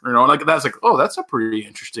count. That's like, oh, that's a pretty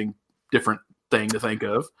interesting, different thing to think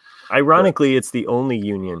of. Ironically, it's the only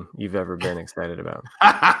union you've ever been excited about.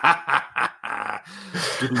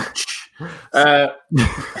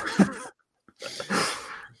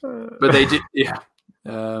 But they did, yeah.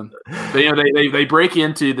 But they break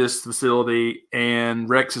into this facility, and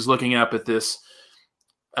Rex is looking up at this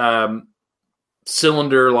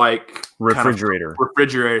cylinder like refrigerator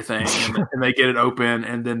thing, and they get it open,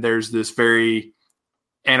 and then there's this very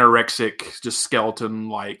anorexic, just skeleton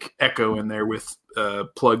like Echo in there with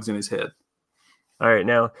plugs in his head. All right,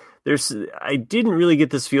 now I didn't really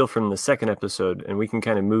get this feel from the second episode, and we can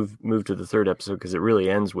kind of move to the third episode, because it really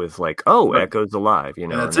ends with like, oh, Echo's alive,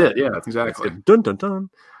 That's it. Yeah, that's exactly. Dun dun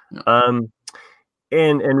dun. Yeah.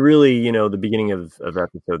 And really, the beginning of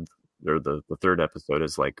episode, or the third episode,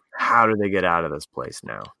 is like, how do they get out of this place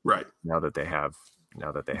now? Right. Now that they have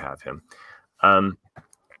him.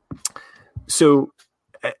 So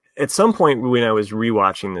at some point when I was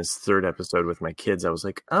rewatching this third episode with my kids, I was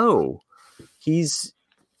like, oh, he's,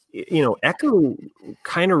 Echo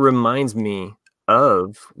kind of reminds me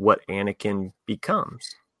of what Anakin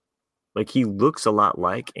becomes. Like, he looks a lot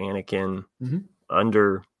like Anakin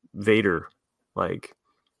under Vader, like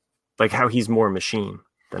how he's more machine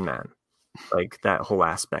than man. Like that whole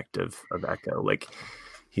aspect of Echo. Like,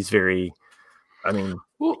 he's very,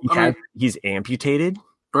 he's amputated.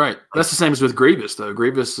 Right. That's the same as with Grievous, though.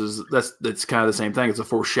 Grievous that's kind of the same thing. It's a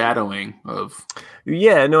foreshadowing of.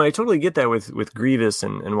 Yeah, no, I totally get that with Grievous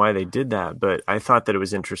and why they did that. But I thought that it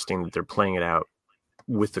was interesting that they're playing it out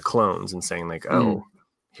with the clones and saying like, oh,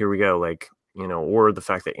 here we go. Like, or the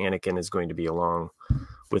fact that Anakin is going to be along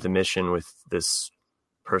with a mission with this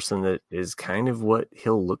person that is kind of what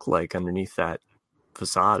he'll look like underneath that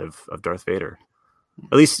facade of Darth Vader.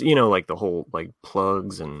 At least, like the whole like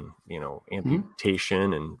plugs and,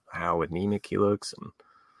 amputation and how anemic he looks. And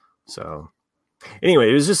so anyway,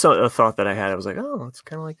 it was just a thought that I had. I was like, oh, it's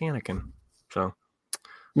kind of like Anakin. So,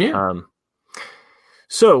 yeah.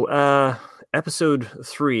 So episode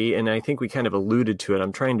 3, and I think we kind of alluded to it.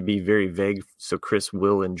 I'm trying to be very vague so Chris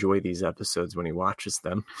will enjoy these episodes when he watches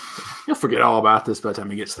them. He'll forget all about this by the time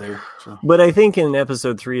he gets there. So. But I think in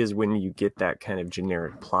episode 3 is when you get that kind of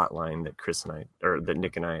generic plot line that that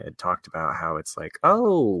Nick and I had talked about, how it's like,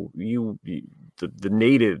 oh, the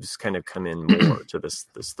natives kind of come in more to this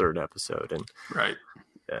third episode. And right.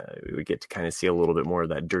 We get to kind of see a little bit more of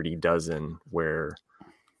that Dirty Dozen, where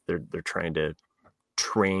they're trying to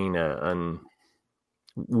train an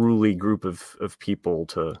unruly group of people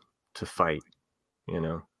to fight,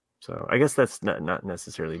 So I guess that's not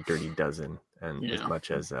necessarily Dirty Dozen, and as much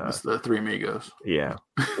as it's the Three Amigos. Yeah,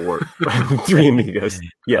 or Three Amigos.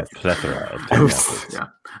 Yes, that's right. Yeah,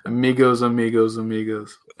 amigos.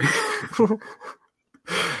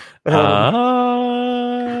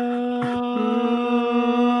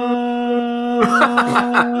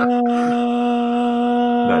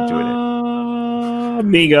 doing it.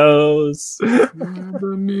 Amigos.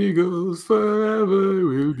 Amigos forever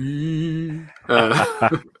will be.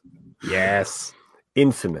 Yes.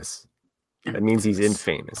 Infamous. That means he's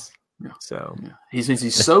infamous. Yeah. So Yeah.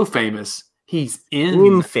 He's so famous. He's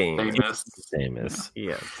infamous. Famous.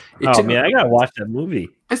 Yeah. Man, I gotta watch that movie.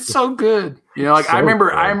 It's so good. You know, like So I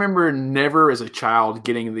remember good. never as a child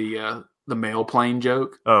getting the mail plane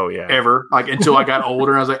joke Oh yeah. ever. Like until I got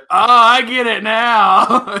older and I was like, oh, I get it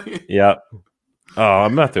now. Yep. Oh,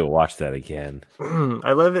 I'm gonna have to watch that again.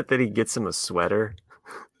 I love it that he gets him a sweater.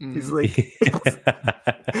 He's like, He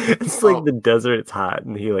it's like the desert. It's hot,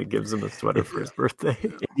 and he like gives him a sweater for his birthday.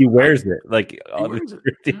 wears it like wears it.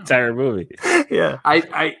 the entire movie. Yeah.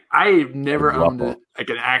 I never owned Ruffle. like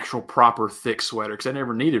an actual proper thick sweater because I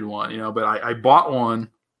never needed one, you know. But I bought one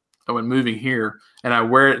when moving here, and I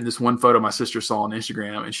wear it in this one photo my sister saw on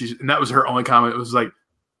Instagram, and that was her only comment. It was like,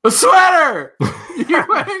 a sweater. You're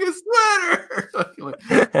wearing a sweater. Like,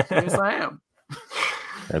 yes, I am.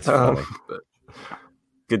 That's funny. But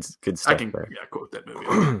Good stuff. I can there. quote that movie.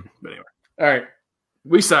 But anyway, all right,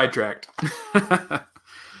 we sidetracked.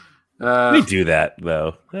 We do that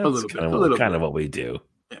though. That's little kind bit. of what we do.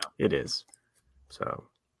 It is. So.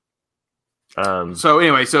 So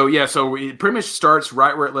anyway, so it pretty much starts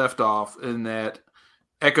right where it left off, in that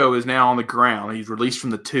Echo is now on the ground. He's released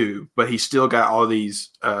from the tube, but he's still got all these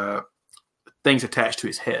things attached to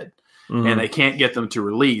his head, and they can't get them to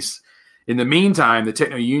release. In the meantime, the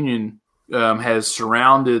Techno Union has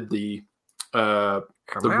surrounded the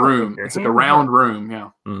room. It's like a round room, yeah.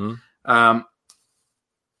 Mm-hmm.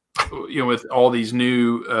 With all these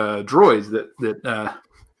new droids that.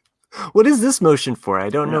 What is this motion for? I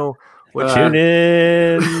don't know. Tune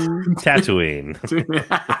in Tatooine.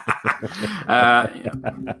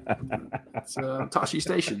 It's Tashi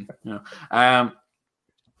Station.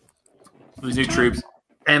 These new troops,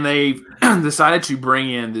 and they decided to bring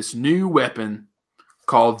in this new weapon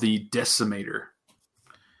called the Decimator.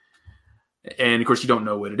 And of course, you don't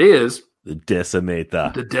know what it is. The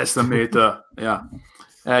Decimator. The Decimator. Yeah.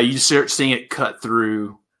 You start seeing it cut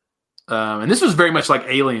through. And this was very much like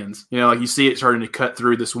Aliens, like you see it starting to cut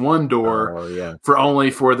through this one door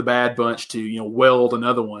for the Bad Bunch to, weld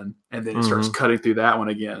another one. And then it starts cutting through that one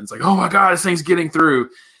again. It's like, oh my God, this thing's getting through.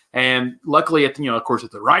 And luckily of course,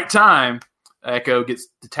 at the right time, Echo gets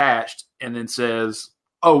detached and then says,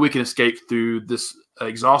 oh, we can escape through this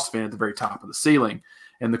exhaust vent at the very top of the ceiling.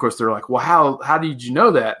 And of course they're like, well, how did you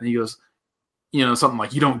know that? And he goes, something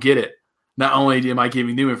like, you don't get it. Not only am I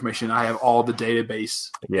giving new information, I have all the database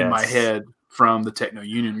in my head from the Techno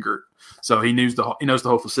Union group. So he knows the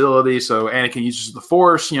whole facility. So Anakin uses the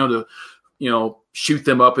Force, to shoot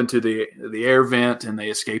them up into the air vent, and they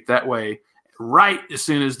escape that way. Right as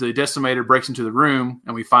soon as the Decimator breaks into the room,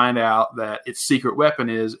 and we find out that its secret weapon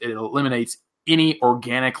is it eliminates any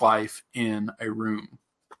organic life in a room.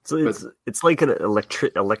 So it's like an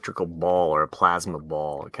electrical ball or a plasma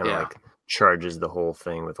ball. It kind of like charges the whole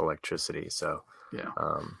thing with electricity. So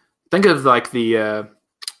think of like the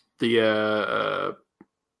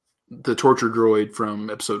torture droid from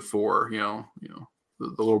episode 4, the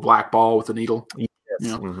little black ball with the needle.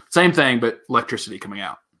 Yes. Same thing, but electricity coming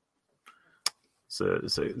out. So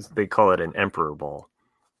they call it an emperor ball.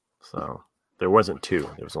 So there wasn't two.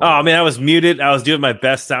 There was only one. Man, I was muted. I was doing my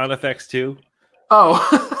best sound effects too. Oh,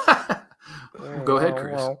 go ahead,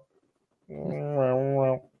 Chris.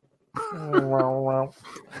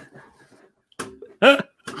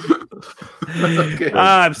 Okay.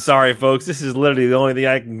 I'm sorry, folks. This is literally the only thing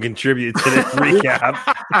I can contribute to this recap.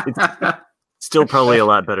 It's still probably a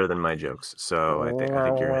lot better than my jokes, so I think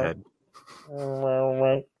you're ahead.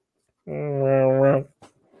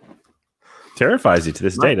 Terrifies you to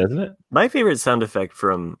this day, doesn't it? My favorite sound effect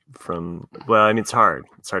from it's hard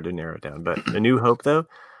to narrow it down, but A New Hope, though,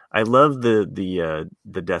 I love the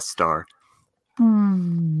Death Star.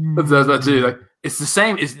 That's too. Like, it's the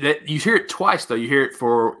same. Is that you hear it twice though? You hear it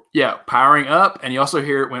for powering up, and you also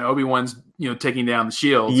hear it when Obi-Wan's taking down the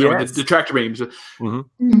shields, the tractor beams.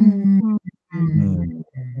 Mm-hmm.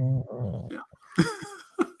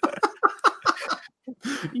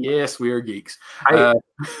 Yes, we are geeks.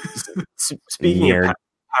 Speaking of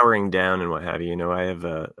powering down and what have you, I have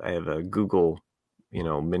a Google,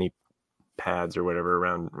 mini pads or whatever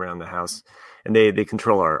around the house, and they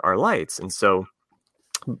control our lights, and so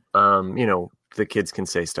the kids can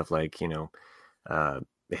say stuff like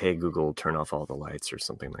hey Google, turn off all the lights or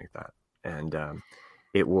something like that, and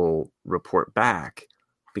it will report back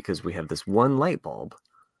because we have this one light bulb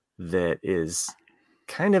that is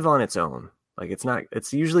kind of on its own. Like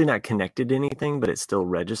it's usually not connected to anything, but it still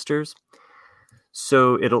registers.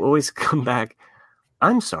 So it'll always come back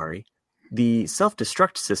I'm sorry, the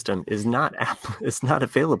self-destruct system is not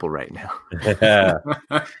available right now.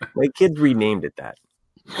 My kid renamed it that.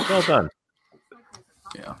 Well done.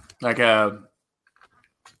 Yeah, like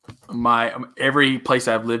every place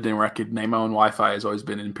I've lived in where I could name my own Wi-Fi has always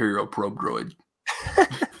been an Imperial probe droid.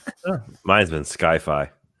 Mine's been Skyfi.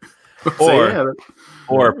 So,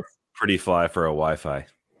 Or Pretty Fly for a Wi-Fi.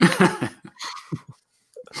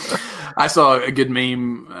 I saw a good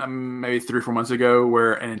meme maybe 3 or 4 months ago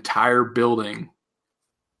where an entire building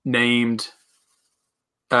named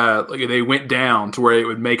like they went down to where it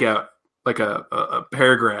would make a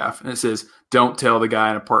paragraph, and it says, "Don't tell the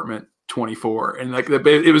guy in apartment 24." And like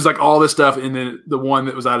it was like all this stuff, and then the one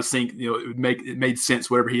that was out of sync, it made sense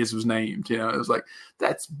whatever his was named. It was like,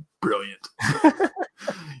 that's brilliant.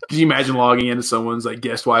 Could you imagine logging into someone's like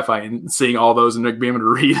guest Wi-Fi and seeing all those and being able to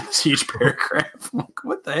read this huge paragraph? I'm like,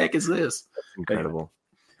 what the heck is this? That's incredible.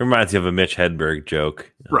 It reminds me of a Mitch Hedberg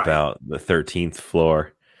joke about the 13th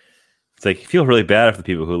floor. It's like, you feel really bad for the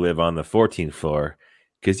people who live on the 14th floor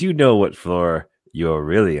because you know what floor you're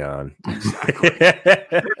really on. Exactly.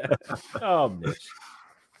 Oh, Mitch.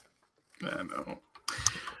 I know.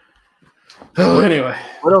 Anyway,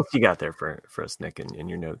 what else you got there for us, Nick, in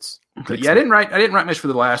your notes? Yeah, I didn't write much for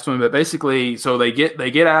the last one, but basically, so they get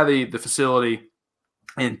out of the facility,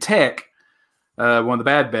 and Tech, one of the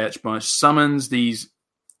Bad Batch bunch, summons these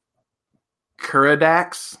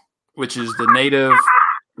Kuradaks, which is the native.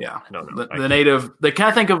 Yeah, the native. They kind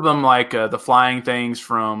of think of them like the flying things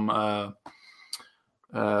from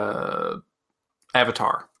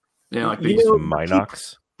Avatar. Like these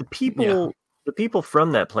Minox. The people. Yeah. The people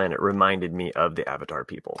from that planet reminded me of the Avatar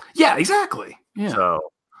people. Yeah, exactly. Yeah. So,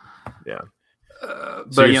 yeah.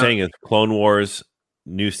 So you're saying it's Clone Wars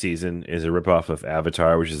new season is a ripoff of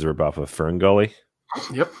Avatar, which is a ripoff of Fern Gully?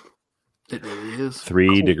 Yep. It really is.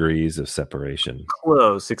 3 degrees of separation.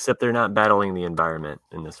 Close, except they're not battling the environment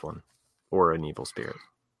in this one or an evil spirit.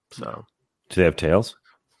 So, do they have tails?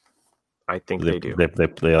 I think they do.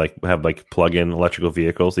 They like have like plug-in electrical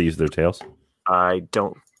vehicles. They use their tails.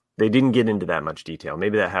 They didn't get into that much detail.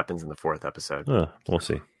 Maybe that happens in the 4th episode. We'll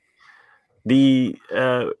see. The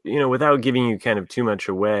without giving you kind of too much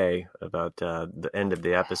away about the end of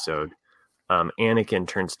the episode, Anakin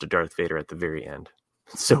turns to Darth Vader at the very end.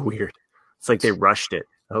 It's so weird. It's like they rushed it.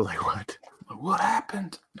 I was like, what? What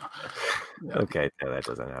happened? Okay, no, that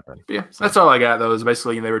doesn't happen. Yeah, that's all I got, though, is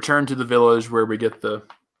basically they return to the village where we get the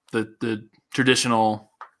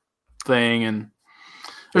traditional thing, and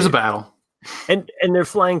there's a battle. And they're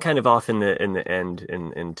flying kind of off in the end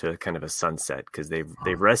into kind of a sunset because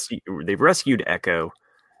they've rescued Echo.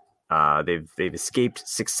 They've escaped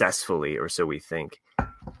successfully, or so we think.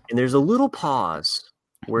 And there's a little pause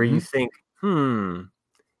where you think,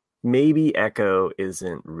 maybe Echo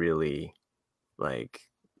isn't really like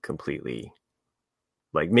completely,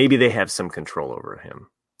 like maybe they have some control over him,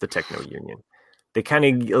 the Techno Union. They kind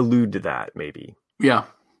of allude to that, maybe. Yeah.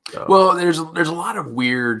 So. Well, there's a lot of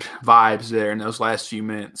weird vibes there in those last few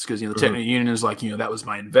minutes because the Techno Union is like, that was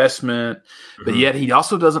my investment, but yet he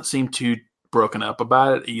also doesn't seem too broken up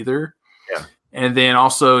about it either. Yeah. And then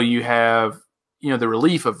also you have the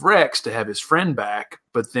relief of Rex to have his friend back,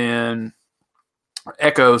 but then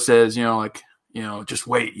Echo says just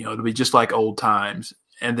wait, it'll be just like old times.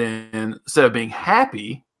 And then instead of being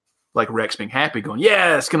happy, like Rex being happy, going,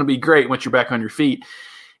 yeah, it's going to be great once you're back on your feet,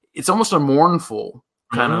 it's almost a mournful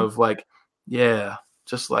kind of like, yeah,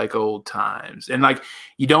 just like old times. And like,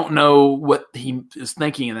 you don't know what he is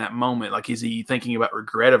thinking in that moment. Like, is he thinking about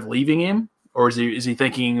regret of leaving him? Or is he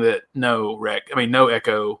thinking that no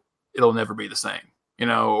Echo, it'll never be the same,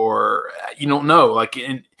 or you don't know. Like,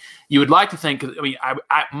 and you would like to think,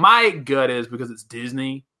 my gut is because it's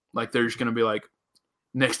Disney, like there's going to be like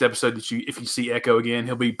next episode if you see Echo again,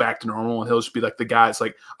 he'll be back to normal and he'll just be like the guy. It's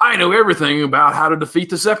like, I know everything about how to defeat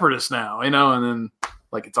the Separatists now, and then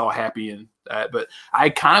like it's all happy and that. But I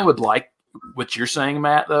kind of would like what you're saying,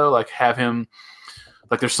 Matt, though, like have him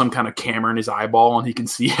like there's some kind of camera in his eyeball and he can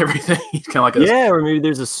see everything. He's kind of like or maybe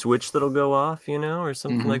there's a switch that'll go off, or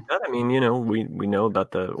something like that. I mean, we know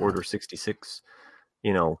about the Order 66,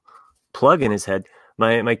 plug in his head.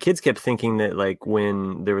 My kids kept thinking that like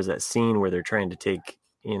when there was that scene where they're trying to take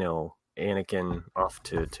Anakin off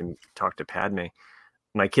to talk to Padme,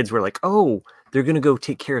 my kids were like, oh, they're gonna go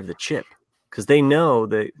take care of the chip because they know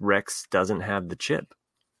that Rex doesn't have the chip.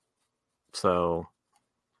 So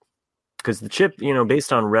because the chip,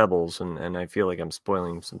 based on Rebels, and I feel like I'm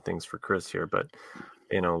spoiling some things for Chris here, but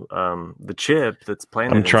the chip that's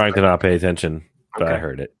planted. I'm trying to not pay attention, but okay. I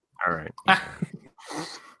heard it. All right.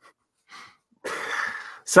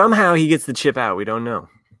 Somehow he gets the chip out. We don't know.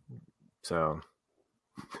 So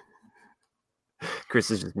Chris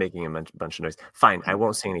is just making a bunch of noise. Fine, I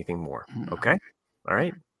won't say anything more. Okay, all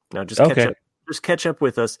right. Now just Okay. catch up. Just catch up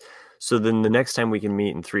with us. So then the next time we can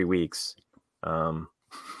meet in 3 weeks,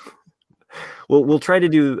 we'll try to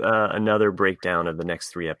do another breakdown of the next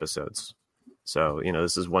 3 episodes. So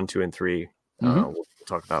this is 1, 2, and 3. We'll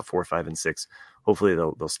talk about 4, 5, and 6. Hopefully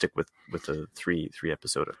they'll stick with the three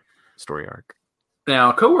episode story arc.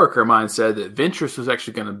 Now, a coworker of mine said that Ventress was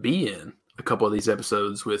actually going to be in a couple of these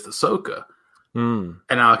episodes with Ahsoka, and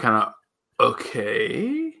I kind of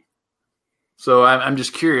okay. So I'm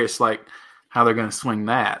just curious, like how they're going to swing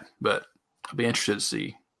that, but I'll be interested to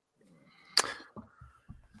see.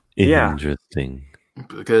 Yeah. Interesting.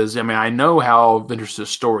 Because I know how Ventress's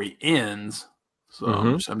story ends,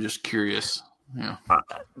 so I'm just curious. Yeah.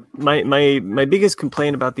 My biggest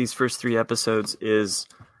complaint about these first 3 episodes is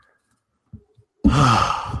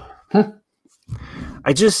I'm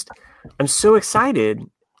so excited,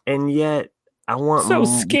 and yet I want So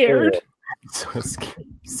scared.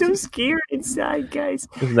 So scared inside, guys.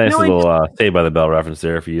 There's a nice little Saved by the Bell reference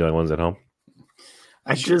there for you young ones at home.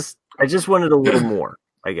 I just wanted a little more,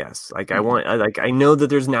 I guess. Like I know that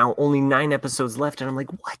there's now only 9 episodes left, and I'm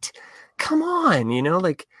like, what? Come on,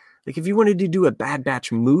 like if you wanted to do a Bad Batch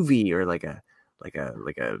movie or like a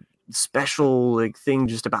special thing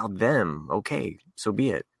just about them, okay, so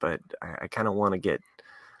be it. But I kind of want to get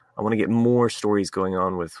more stories going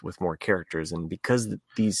on with more characters, and because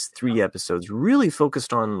these 3 episodes really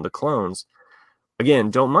focused on the clones,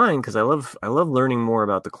 again, don't mind, because I love learning more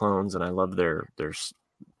about the clones, and I love their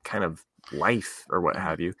kind of life or what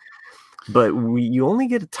have you. But you only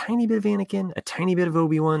get a tiny bit of Anakin, a tiny bit of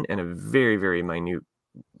Obi-Wan, and a very, very minute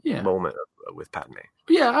moment with Padme.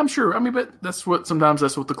 Yeah, I'm sure. But sometimes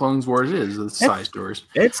that's what the Clone Wars is, the side stories.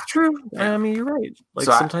 It's true. You're right. Like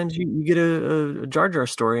so sometimes you get a Jar Jar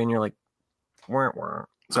story and you're like, wah, wah.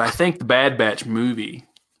 So I think the Bad Batch movie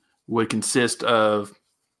would consist of,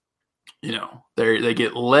 they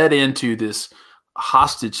get led into this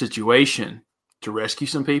hostage situation to rescue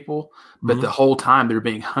some people, but the whole time they're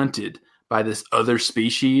being hunted by this other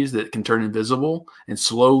species that can turn invisible and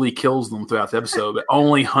slowly kills them throughout the episode, but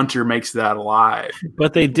only Hunter makes that alive.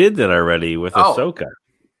 But they did that already with Ahsoka.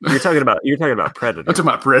 You're talking about Predator. I'm talking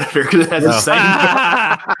about Predator because it has the same.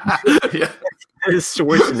 Yeah, it is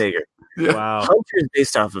Schwarzenegger. Yeah. Wow, Hunter is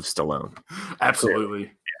based off of Stallone.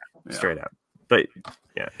 Absolutely, straight up. But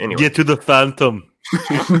yeah, anyway, get to the Phantom.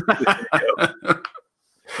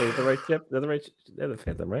 Is the right tip? Is the other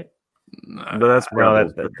Phantom, right? No, that's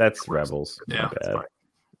Rebels. That's Rebels. Yeah,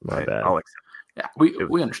 My bad. I'll accept. Yeah,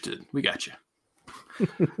 we understood. We got you.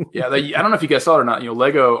 Yeah, I don't know if you guys saw it or not.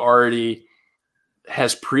 Lego already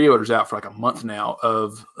has pre-orders out for like a month now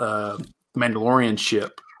of the Mandalorian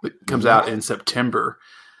ship that comes out in September,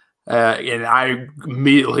 and I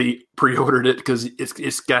immediately pre-ordered it because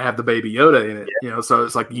it's got to have the Baby Yoda in it. Yeah. So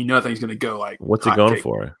it's like that thing's going to go like. What's it going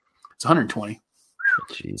for? It's 120.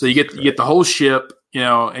 Jeez. So you get the whole ship,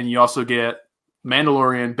 and you also get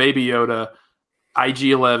Mandalorian, Baby Yoda,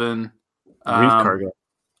 IG-11,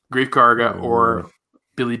 Grief Karga, or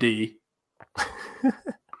Billy D,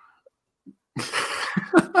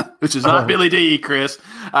 which is not Billy D, Chris.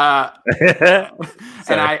 And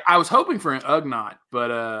I was hoping for an Ugnaught,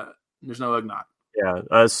 but there's no Ugnaught.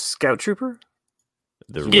 Yeah, Scout Trooper.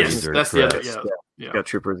 Yes, that's the other. Yeah, Scout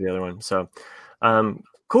Trooper is the other one. So,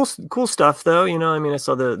 cool stuff though. I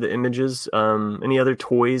saw the images. Any other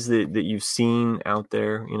toys that you've seen out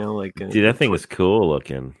there? Dude, that thing is cool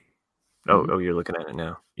looking. Oh, you're looking at it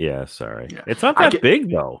now. Yeah, sorry. Yeah. It's not that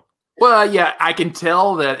big though. Well, yeah, I can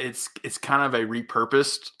tell that it's kind of a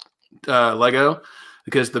repurposed Lego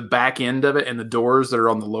because the back end of it and the doors that are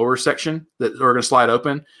on the lower section that are going to slide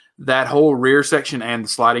open, that whole rear section and the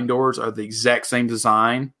sliding doors are the exact same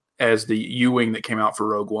design as the U-Wing that came out for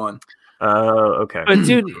Rogue One. Oh, okay. But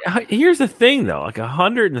dude, here's the thing though, like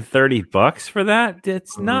 $130 for that,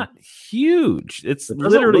 it's not huge. It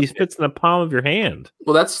literally fits in the palm of your hand.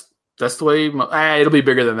 Well, that's the way. It'll be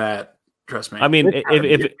bigger than that. Trust me. I mean,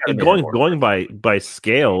 if going by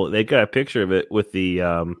scale, they got a picture of it with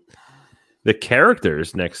the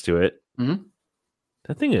characters next to it. Mm-hmm.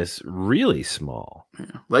 That thing is really small. Yeah.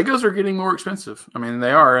 Legos are getting more expensive. I mean,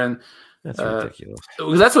 they are, and that's ridiculous.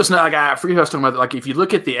 That's what's not like. I forget who I was talking about. Like, if you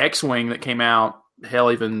look at the X-wing that came out,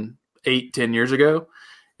 even 8-10 years ago,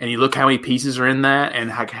 and you look how many pieces are in that, and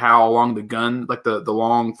how long the gun, like the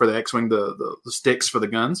long for the X-wing, the sticks for the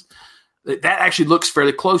guns, that actually looks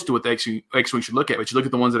fairly close to what the X-wing should look at. But you look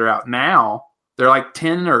at the ones that are out now, they're like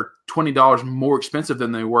 $10 or $20 more expensive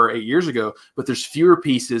than they were 8 years ago. But there's fewer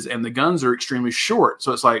pieces, and the guns are extremely short.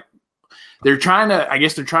 So it's like they're trying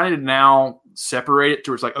to now separate it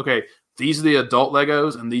to where it's like, okay, these are the adult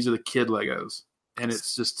Legos and these are the kid Legos, and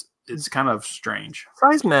it's kind of strange.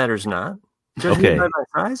 Size matters not. Okay. By my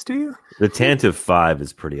size, do you? The Tantive 5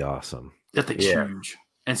 is pretty awesome. That thing's huge,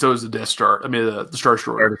 and so is the Death Star. I mean, the Star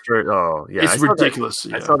Destroyer. Oh yeah, it's ridiculous.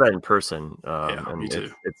 I saw that in person. And me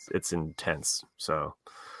too. It's intense. So,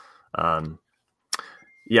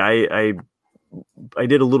 yeah, I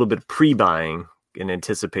did a little bit of pre-buying in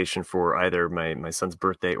anticipation for either my son's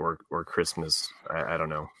birthday or Christmas. I don't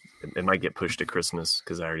know. It might get pushed to Christmas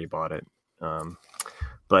because I already bought it.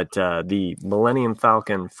 But the Millennium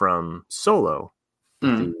Falcon from Solo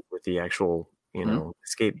with the actual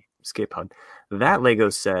escape pod, that Lego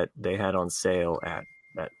set they had on sale at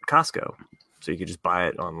Costco, so you could just buy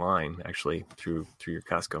it online actually through your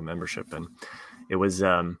Costco membership, and it was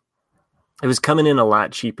coming in a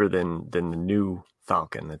lot cheaper than the new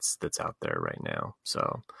Falcon that's out there right now.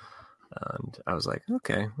 So, and I was like,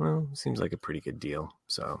 okay, well, seems like a pretty good deal.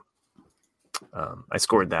 So, I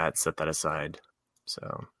scored that, set that aside.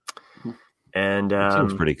 So, and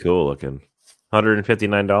seems pretty cool looking.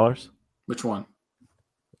 $159. Which one?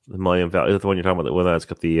 The Millennium Falcon. The one you're talking about. The one that's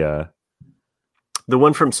got the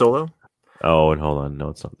one from Solo. Oh, and hold on, no,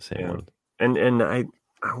 it's not the same one. And I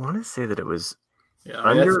want to say that it was. Yeah,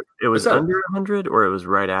 under 100 or it was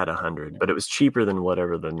right at 100, but it was cheaper than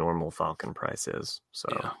whatever the normal Falcon price is. So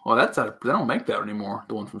well, they don't make that anymore.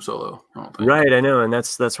 The one from Solo, I don't think. Right? I know, and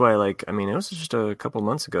that's why. Like, I mean, it was just a couple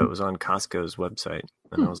months ago. It was on Costco's website,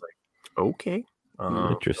 and I was like, okay,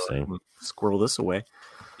 interesting. Squirrel this away.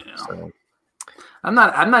 Yeah. So. I'm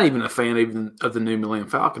not even a fan even of the new Millennium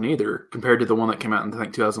Falcon either, compared to the one that came out in I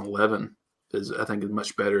think 2011. I think is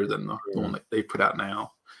much better than the one that they put out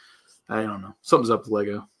now. I don't know. Something's up with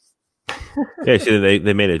Lego. Yeah, see,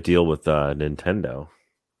 they made a deal with Nintendo.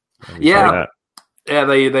 Yeah,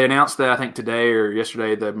 they announced that I think today or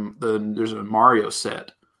yesterday that there's a Mario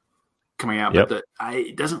set coming out, but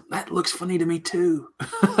that looks funny to me too.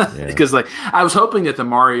 Because like I was hoping that the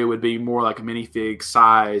Mario would be more like a minifig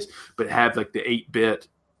size, but have like the 8-bit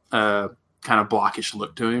kind of blockish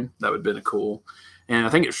look to him. That would have been cool. And I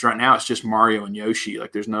think right now it's just Mario and Yoshi.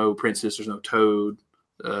 Like there's no Princess, there's no Toad.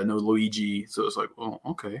 No Luigi, so it's like, well,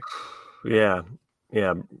 okay. Yeah.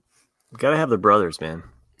 Gotta have the brothers, man.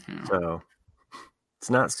 Yeah. So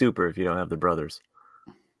it's not super if you don't have the brothers.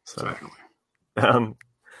 So, exactly. Okay.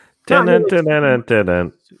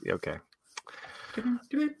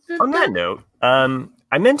 On that note,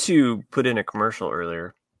 I meant to put in a commercial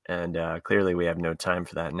earlier, and clearly we have no time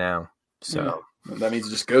for that now. So that means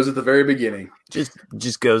it just goes at the very beginning.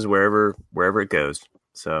 Just goes wherever it goes.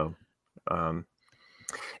 So.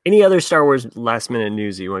 Any other Star Wars last minute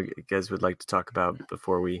news you guys would like to talk about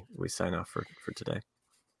before we sign off for today?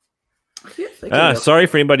 Sorry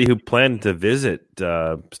for anybody who planned to visit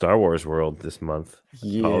Star Wars World this month.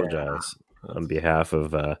 Apologize on behalf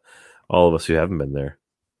of all of us who haven't been there.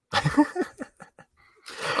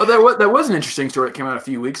 That was an interesting story that came out a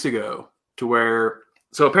few weeks ago to where,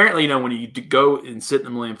 so apparently, when you go and sit in the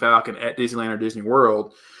Millennium Falcon at Disneyland or Disney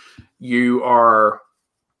World, you are,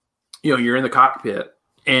 you're in the cockpit.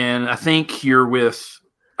 And I think you're with,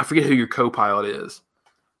 I forget who your co-pilot is,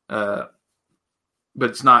 but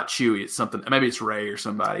it's not Chewie. It's something, maybe it's Rey or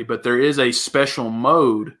somebody. But there is a special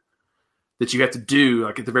mode that you have to do,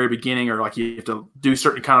 like at the very beginning, or like you have to do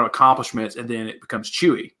certain kind of accomplishments, and then it becomes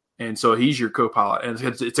Chewie. And so he's your co-pilot, and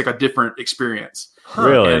it's like a different experience.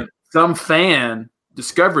 Really? And some fan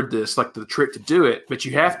discovered this, like the trick to do it, but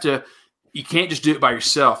you can't just do it by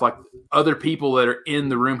yourself. Like other people that are in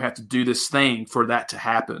the room have to do this thing for that to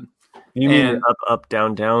happen. You mean up,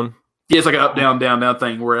 down, down? Yeah, it's like an up, down, down, down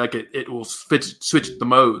thing where like it will switch the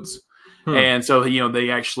modes. And so, they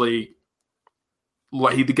actually,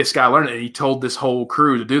 this guy learned it, and he told this whole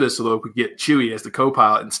crew to do this so they could get Chewie as the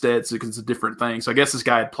co-pilot instead, because it's a different thing. So I guess this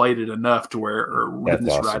guy had played it enough to where, or ridden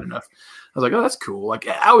this ride enough. I was like, oh, that's cool. Like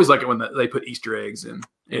I always like it when they put Easter eggs in.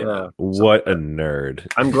 What a nerd!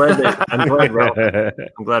 I'm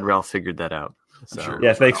glad Ralph figured that out. So. Sure.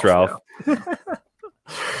 Yeah, thanks, Ralph.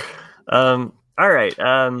 All right.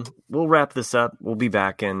 We'll wrap this up. We'll be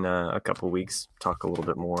back in a couple of weeks. Talk a little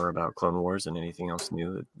bit more about Clone Wars and anything else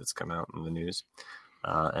new that's come out in the news.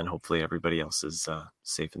 And hopefully everybody else is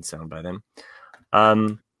safe and sound by then.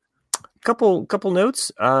 Couple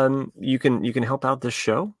notes. You can help out this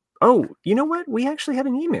show. Oh, you know what? We actually had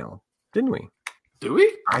an email, didn't we? Do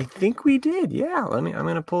we? I think we did. Yeah. I'm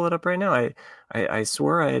going to pull it up right now. I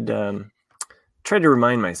swore I had tried to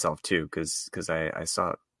remind myself too, because I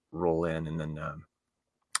saw it roll in, and then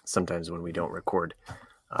sometimes when we don't record,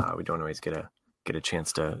 we don't always get a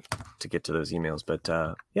chance to get to those emails. But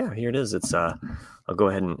yeah, here it is. It's I'll go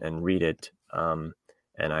ahead and read it. And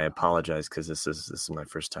and I apologize because this is my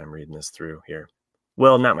first time reading this through here.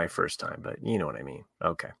 Well, not my first time, but you know what I mean.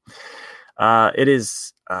 Okay. It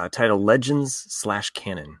is titled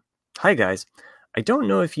Legends/Canon. Hi, guys. I don't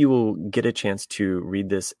know if you will get a chance to read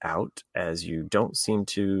this out, as you don't seem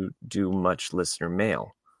to do much listener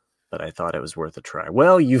mail, but I thought it was worth a try.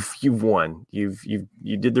 Well, you've won. You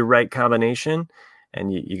did the right combination,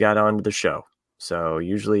 and you got onto the show. So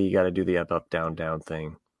usually you got to do the up, down, down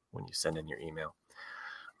thing when you send in your email.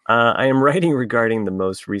 I am writing regarding the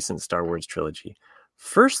most recent Star Wars trilogy.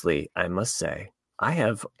 Firstly, I must say, I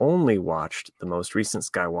have only watched the most recent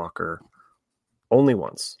Skywalker only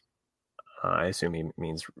once. I assume he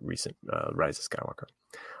means recent Rise of Skywalker.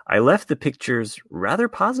 I left the pictures rather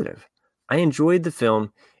positive. I enjoyed the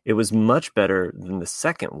film. It was much better than the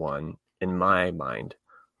second one in my mind.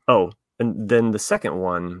 Oh, and then the second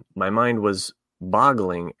one, my mind was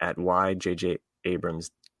boggling at why J.J. Abrams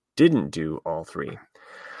didn't do all three.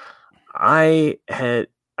 I had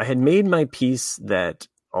made my peace that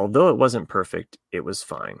although it wasn't perfect, it was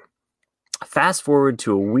fine. Fast forward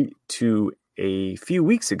to a few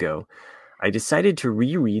weeks ago, I decided to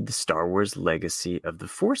reread the Star Wars Legacy of the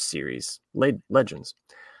Force series, Legends.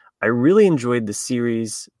 I really enjoyed the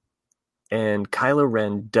series, and Kylo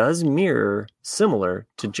Ren does mirror similar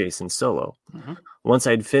to Jason Solo. Mm-hmm. Once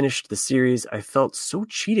I'd finished the series, I felt so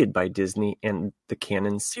cheated by Disney and the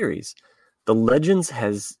canon series. The Legends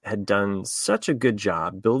had done such a good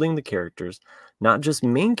job building the characters, not just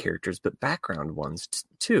main characters, but background ones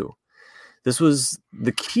too. This was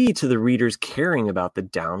the key to the readers caring about the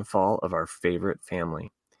downfall of our favorite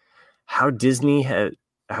family. How Disney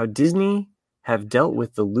have dealt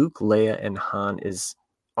with the Luke, Leia, and Han is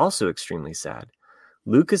also extremely sad.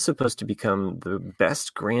 Luke is supposed to become the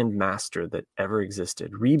best Grand Master that ever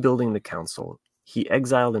existed, rebuilding the Council. He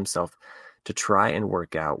exiled himself to try and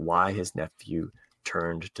work out why his nephew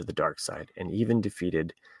turned to the dark side and even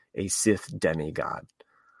defeated a Sith demigod.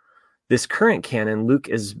 This current canon, Luke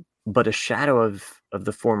is but a shadow of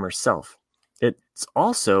the former self. It's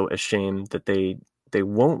also a shame that they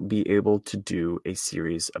won't be able to do a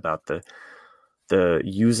series about the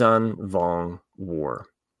Yuuzhan Vong War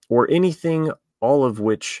or anything, all of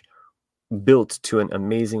which built to an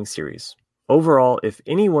amazing series. Overall, if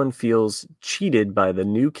anyone feels cheated by the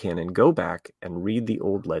new canon, go back and read the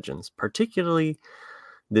old Legends, particularly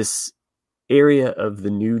this area of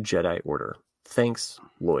the new Jedi Order. Thanks,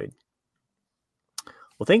 Lloyd.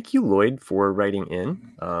 Well, thank you, Lloyd, for writing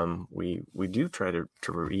in. We do try to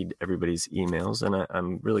read everybody's emails, and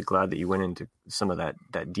I'm really glad that you went into some of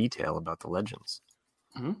that detail about the Legends.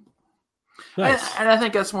 Mm-hmm. Nice. And I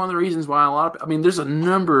think that's one of the reasons why there's a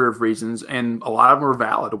number of reasons, and a lot of them are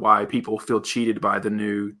valid, why people feel cheated by the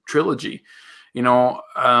new trilogy.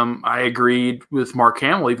 I agreed with Mark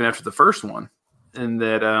Hamill even after the first one, and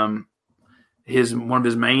that he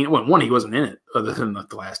wasn't in it other than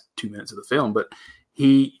the last 2 minutes of the film, but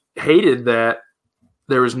he hated that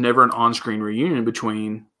there was never an on-screen reunion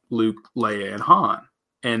between Luke, Leia, and Han.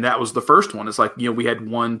 And that was the first one. It's like, we had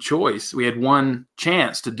one choice. We had one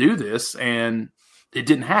chance to do this, and it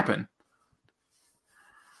didn't happen.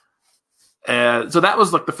 So that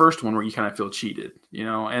was like the first one where you kind of feel cheated,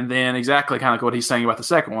 and then exactly kind of like what he's saying about the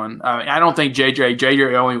second one. I don't think JJ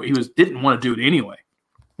didn't want to do it anyway.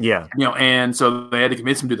 Yeah. And so they had to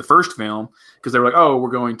convince him to do the first film because they were like, oh, we're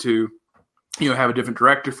going to, have a different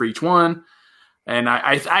director for each one. And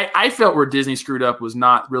I felt where Disney screwed up was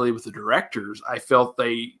not really with the directors. I felt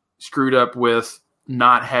they screwed up with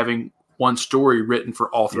not having one story written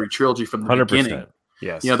for all three trilogy from the 100%. Beginning.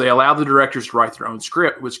 Yes. They allow the directors to write their own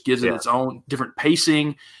script, which gives it its own different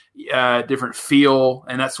pacing, different feel,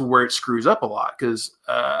 and that's where it screws up a lot because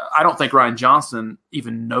I don't think Rian Johnson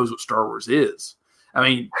even knows what Star Wars is. I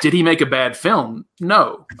mean, did he make a bad film?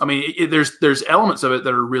 No. I mean, there's elements of it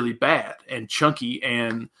that are really bad and chunky,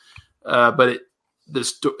 and but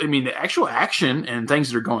the actual action and things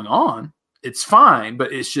that are going on, it's fine,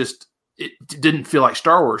 but it's just it didn't feel like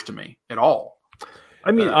Star Wars to me at all.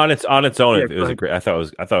 I mean, on its own, it was a great.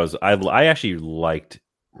 I actually liked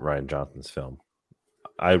Rian Johnson's film.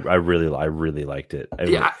 I really liked it.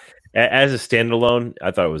 As a standalone,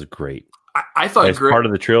 I thought it was great. I thought as part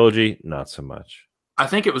of the trilogy, not so much. I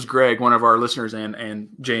think it was Greg, one of our listeners and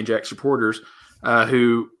Jay and Jack supporters,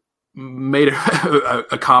 who made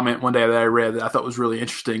a comment one day that I read that I thought was really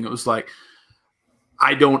interesting. It was like,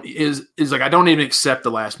 I don't even accept the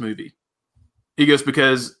last movie. He goes,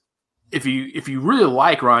 because if you really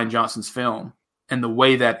like Rian Johnson's film and the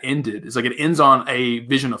way that ended, it's like it ends on a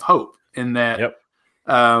vision of hope in that,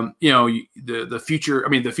 the future. I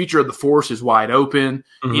mean, the future of the Force is wide open.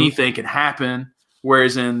 Mm-hmm. Anything can happen.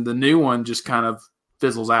 Whereas in the new one, just kind of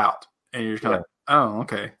fizzles out, and you're just kind of, oh,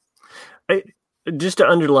 okay. Just to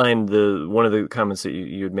underline one of the comments that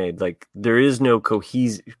you had made, like there is no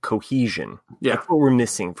cohesion. Yeah, that's what we're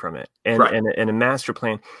missing from it, and Right. and a master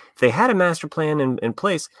plan. If they had a master plan in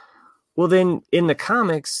place, well, then in the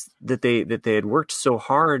comics that they had worked so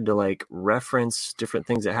hard to like reference different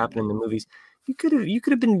things that happen in the movies, you could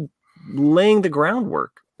have been laying the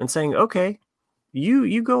groundwork and saying, okay,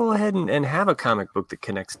 you go ahead and have a comic book that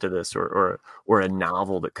connects to this, or a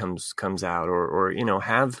novel that comes out, or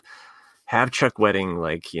have Chuck Wedding,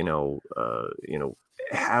 like,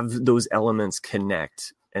 have those elements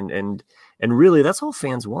connect, and really that's all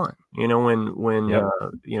fans want. When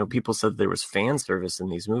Yep. People said there was fan service in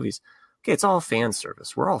these movies. Okay, it's all fan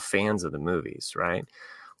service. We're all fans of the movies, right?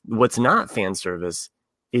 What's not fan service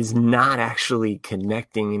is not actually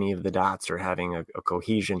connecting any of the dots or having a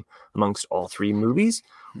cohesion amongst all three movies,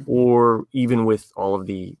 or even with all of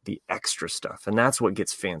the extra stuff. And that's what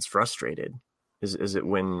gets fans frustrated. Is it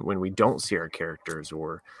when we don't see our characters,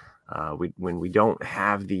 or when we don't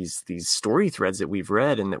have these story threads that we've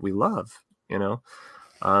read and that we love, to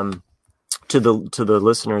the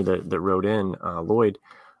listener that wrote in, Lloyd,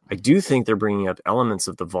 I do think they're bringing up elements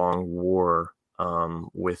of the Vong War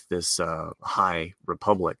with this High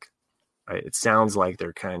Republic. It sounds like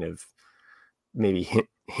they're kind of maybe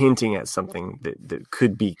hinting at something that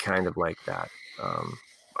could be kind of like that.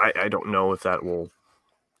 I don't know if that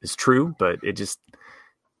is true, but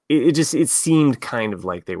it seemed kind of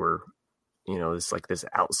like they were, this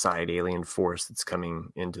outside alien force that's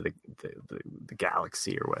coming into the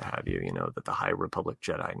galaxy or what have you, that the High Republic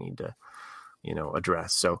Jedi need to,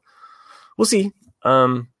 address. So we'll see.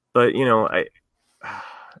 But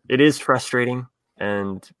it is frustrating,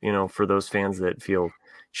 and for those fans that feel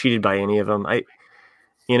cheated by any of them,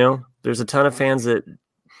 there's a ton of fans that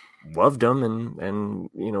loved them and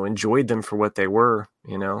enjoyed them for what they were,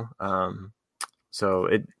 so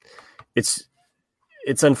it's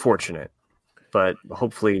unfortunate, but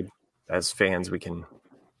hopefully as fans we can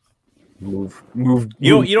move.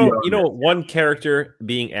 One character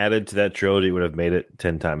being added to that trilogy would have made it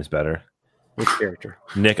 10 times better. Which character?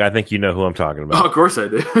 Nick, I think you know who I'm talking about. Oh, of course I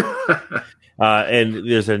do. And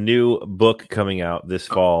there's a new book coming out this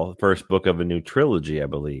fall, first book of a new trilogy, I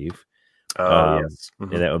believe. Yes.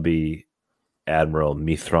 Mm-hmm. And that would be Admiral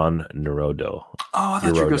Mithron Nerodo. Oh, I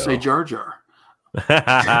thought you were going to say Jar Jar.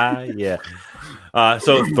 Yeah.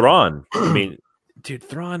 So Thrawn, I mean, dude,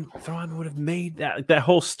 Thrawn would have made that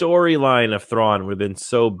whole storyline of Thrawn would have been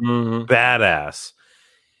so badass.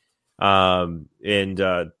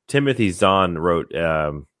 And Timothy Zahn wrote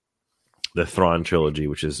the Thrawn trilogy,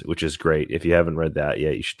 which is great. If you haven't read that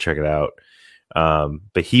yet, you should check it out.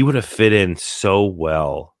 But he would have fit in so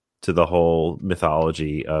well to the whole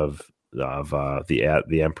mythology of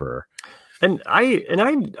the Emperor. And I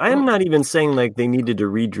am not even saying like they needed to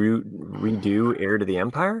redo Heir to the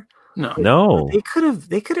Empire. No. They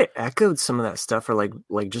could have echoed some of that stuff, or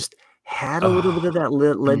like just had a little bit of that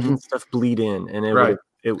legend stuff bleed in, and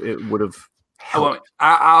it would have helped.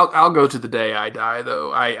 I'll go to the day I die,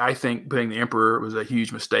 though. I think putting the Emperor was a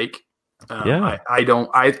huge mistake.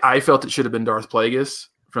 I felt it should have been Darth Plagueis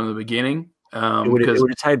from the beginning. It would have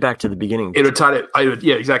tied back to the beginning. It would have tied it.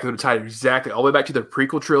 Exactly. It would have tied it exactly all the way back to the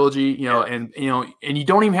prequel trilogy. And you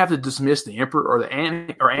don't even have to dismiss the Emperor or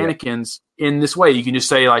Anakin's in this way. You can just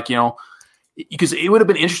say because it would have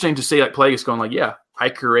been interesting to say like Plagueis going like, yeah, I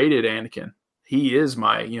created Anakin. He is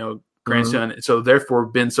my grandson. So therefore,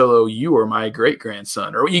 Ben Solo, you are my great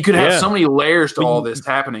grandson. Or you could have so many layers to all this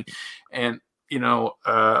happening, and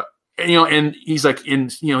and he's like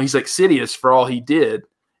he's like Sidious for all he did.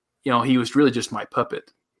 He was really just my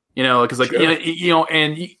puppet, because like, and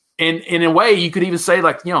in a way you could even say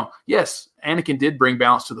like, yes, Anakin did bring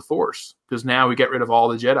balance to the Force, because now we get rid of all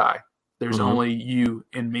the Jedi. There's only you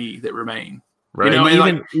and me that remain. Right.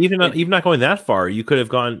 Even not going that far, you could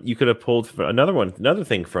have pulled another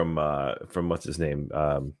thing from what's his name?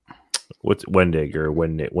 What's Wendig or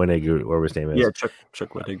whatever his name is. Yeah,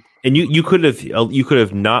 Chuck Wendig. And you could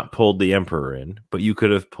have not pulled the Emperor in, but you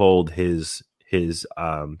could have pulled his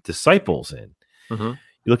disciples in. You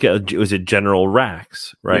look at, was it General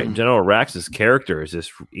Rax, right? General Rax's character is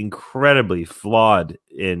this incredibly flawed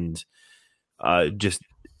and just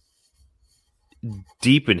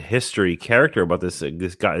deep in history character about this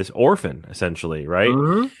guy, this orphan essentially, right?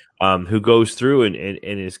 Who goes through and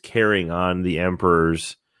is carrying on the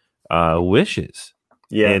Emperor's wishes.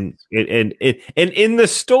 Yeah, and in the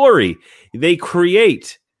story they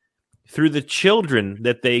create, through the children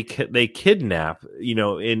that they kidnap,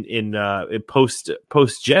 in post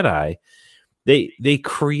Jedi, they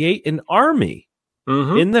create an army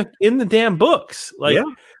in the damn books. Like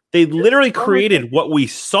they literally created what we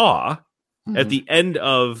saw at the end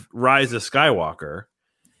of Rise of Skywalker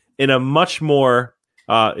in a much more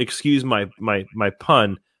excuse my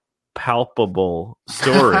pun, palpable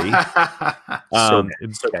story.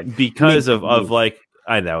 Because of like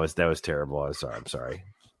that was terrible. I'm sorry.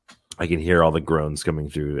 I can hear all the groans coming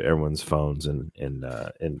through everyone's phones and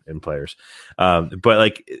players. But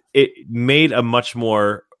like it made a much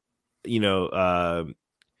more,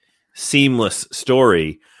 seamless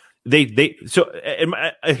story.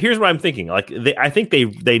 Here's what I'm thinking. Like I think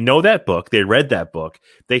they know that book. They read that book.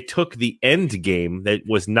 They took the end game that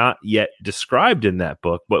was not yet described in that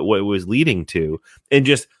book, but what it was leading to, and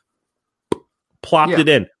just plopped it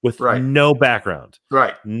in with no background.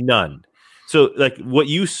 Right. None. So like what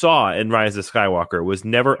you saw in Rise of Skywalker was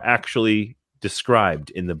never actually described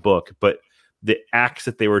in the book, but the acts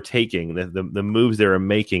that they were taking, the moves they were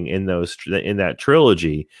making in that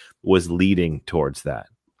trilogy was leading towards that.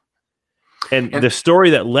 And the story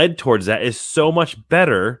that led towards that is so much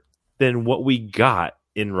better than what we got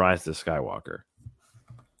in Rise of Skywalker.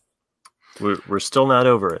 We're still not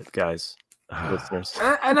over it, guys. Listeners.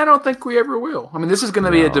 And I don't think we ever will. I mean, this is going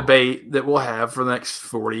to be a debate that we'll have for the next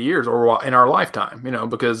 40 years or in our lifetime,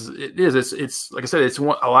 because it's like I said, a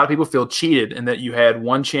lot of people feel cheated in that you had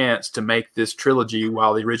one chance to make this trilogy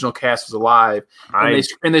while the original cast was alive and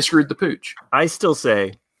they screwed the pooch. I still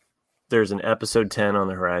say there's an episode 10 on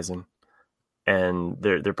the horizon and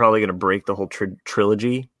they're probably going to break the whole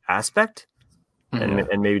trilogy aspect. And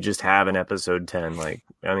maybe just have an episode 10. Like,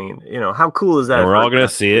 I mean, how cool is that? And we're all going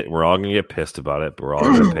to see it. We're all going to get pissed about it, but we're all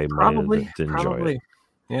going to pay money to enjoy it.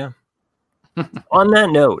 Yeah. On that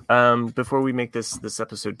note, before we make this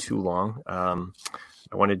episode too long, I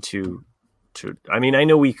wanted to I mean, I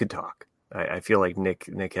know we could talk. I feel like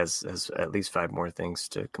Nick has at least 5 more things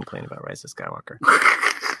to complain about Rise of Skywalker.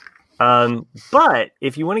 But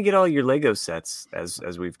if you want to get all your Lego sets,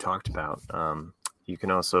 as we've talked about, you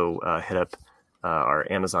can also hit up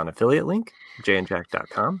our Amazon affiliate link,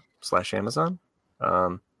 jandjack.com/Amazon.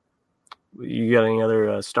 You got any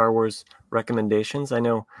other Star Wars recommendations? I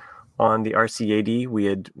know on the RCAD we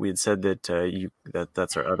had said that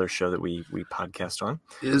that's our other show that we podcast on.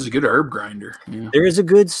 It is a good herb grinder. Yeah. There is a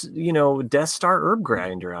good Death Star herb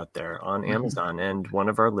grinder out there on Amazon, and one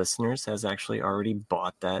of our listeners has actually already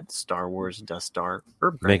bought that Star Wars Death Star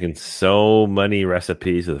herb grinder. Making so many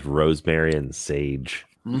recipes with rosemary and sage.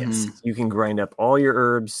 Yes, you can grind up all your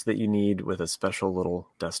herbs that you need with a special little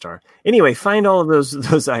Death Star. Anyway, find all of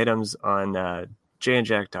those items on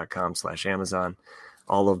jandjack.com/Amazon.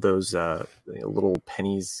 All of those little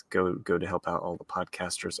pennies go to help out all the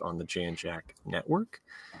podcasters on the Jay and Jack network.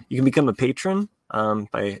 You can become a patron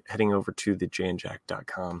by heading over to the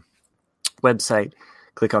jandjack.com website.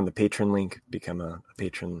 Click on the patron link, become a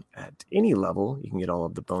patron at any level. You can get all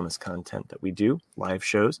of the bonus content that we do, live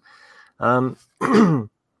shows.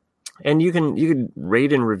 And you can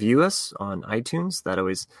rate and review us on iTunes. That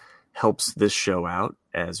always helps this show out,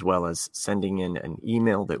 as well as sending in an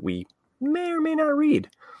email that we may or may not read.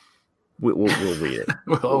 We'll read it.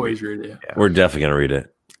 We'll always read it. Yeah. We're definitely going to read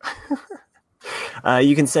it.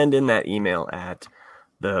 You can send in that email at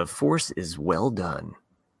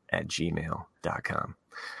theforceiswelldone@gmail.com.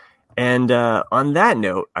 And on that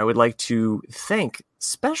note, I would like to thank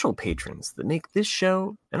special patrons that make this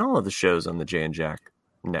show and all of the shows on the Jay and Jack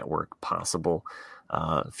network possible.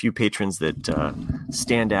 A few patrons that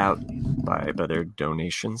stand out by their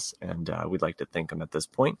donations, and we'd like to thank them at this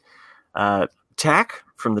point. Tack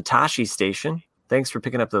from the Tashi station, thanks for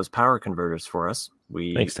picking up those power converters for us.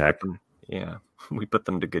 Thanks, Tack. Yeah, we put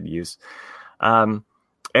them to good use.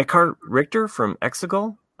 Eckhart Richter from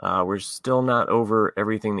Exegol, we're still not over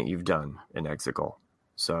everything that you've done in Exegol.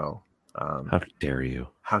 So, how dare you?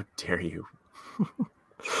 How dare you?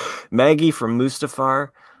 Maggie from Mustafar,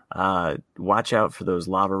 watch out for those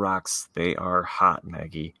lava rocks. They are hot,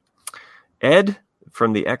 Maggie. Ed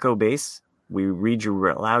from the Echo Base, we read you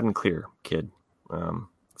loud and clear, kid.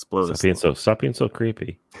 Let's blow this. Stop being so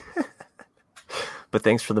creepy. But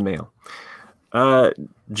thanks for the mail.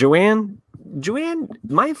 Joanne,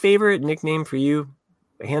 my favorite nickname for you,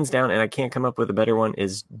 hands down, and I can't come up with a better one,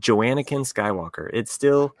 is Joannakin Skywalker. It's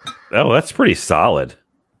still... Oh, that's pretty solid.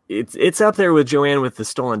 It's up there with Joanne with the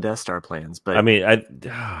stolen Death Star plans, but I mean,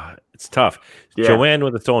 it's tough. Yeah. Joanne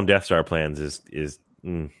with the stolen Death Star plans is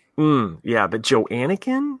yeah, but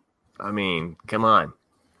Joannakin, I mean, come on.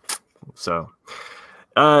 So,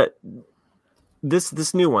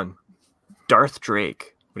 this new one, Darth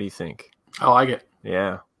Drake. What do you think? I like it.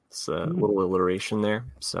 Yeah, it's a little alliteration there.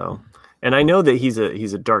 So, and I know that he's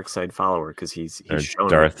a dark side follower because he's shown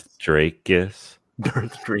Darth Drakus.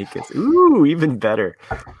 Darth Drakus. Ooh, even better.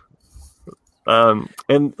 And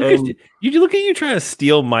you look at you trying to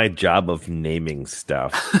steal my job of naming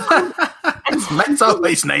stuff. Matt's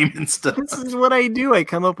always naming stuff. This is what I do. I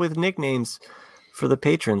come up with nicknames for the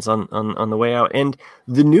patrons on the way out. And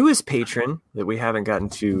the newest patron that we haven't gotten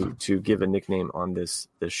to give a nickname on this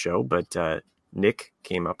show, but Nick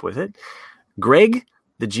came up with it. Greg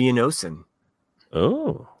the Geonosin.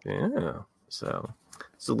 Oh. Yeah. So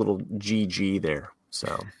it's a little GG there.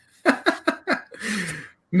 So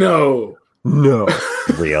No.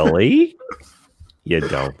 Really? You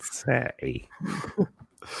don't say.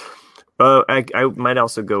 I might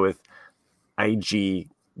also go with IG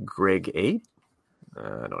Greg 8.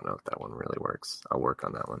 I don't know if that one really works. I'll work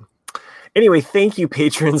on that one. Anyway, thank you,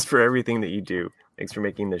 patrons, for everything that you do. Thanks for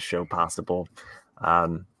making this show possible.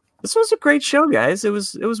 This was a great show, guys. It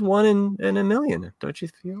was one in a million. Don't you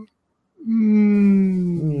feel?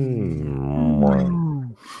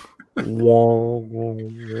 Oh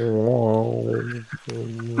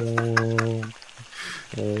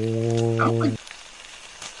my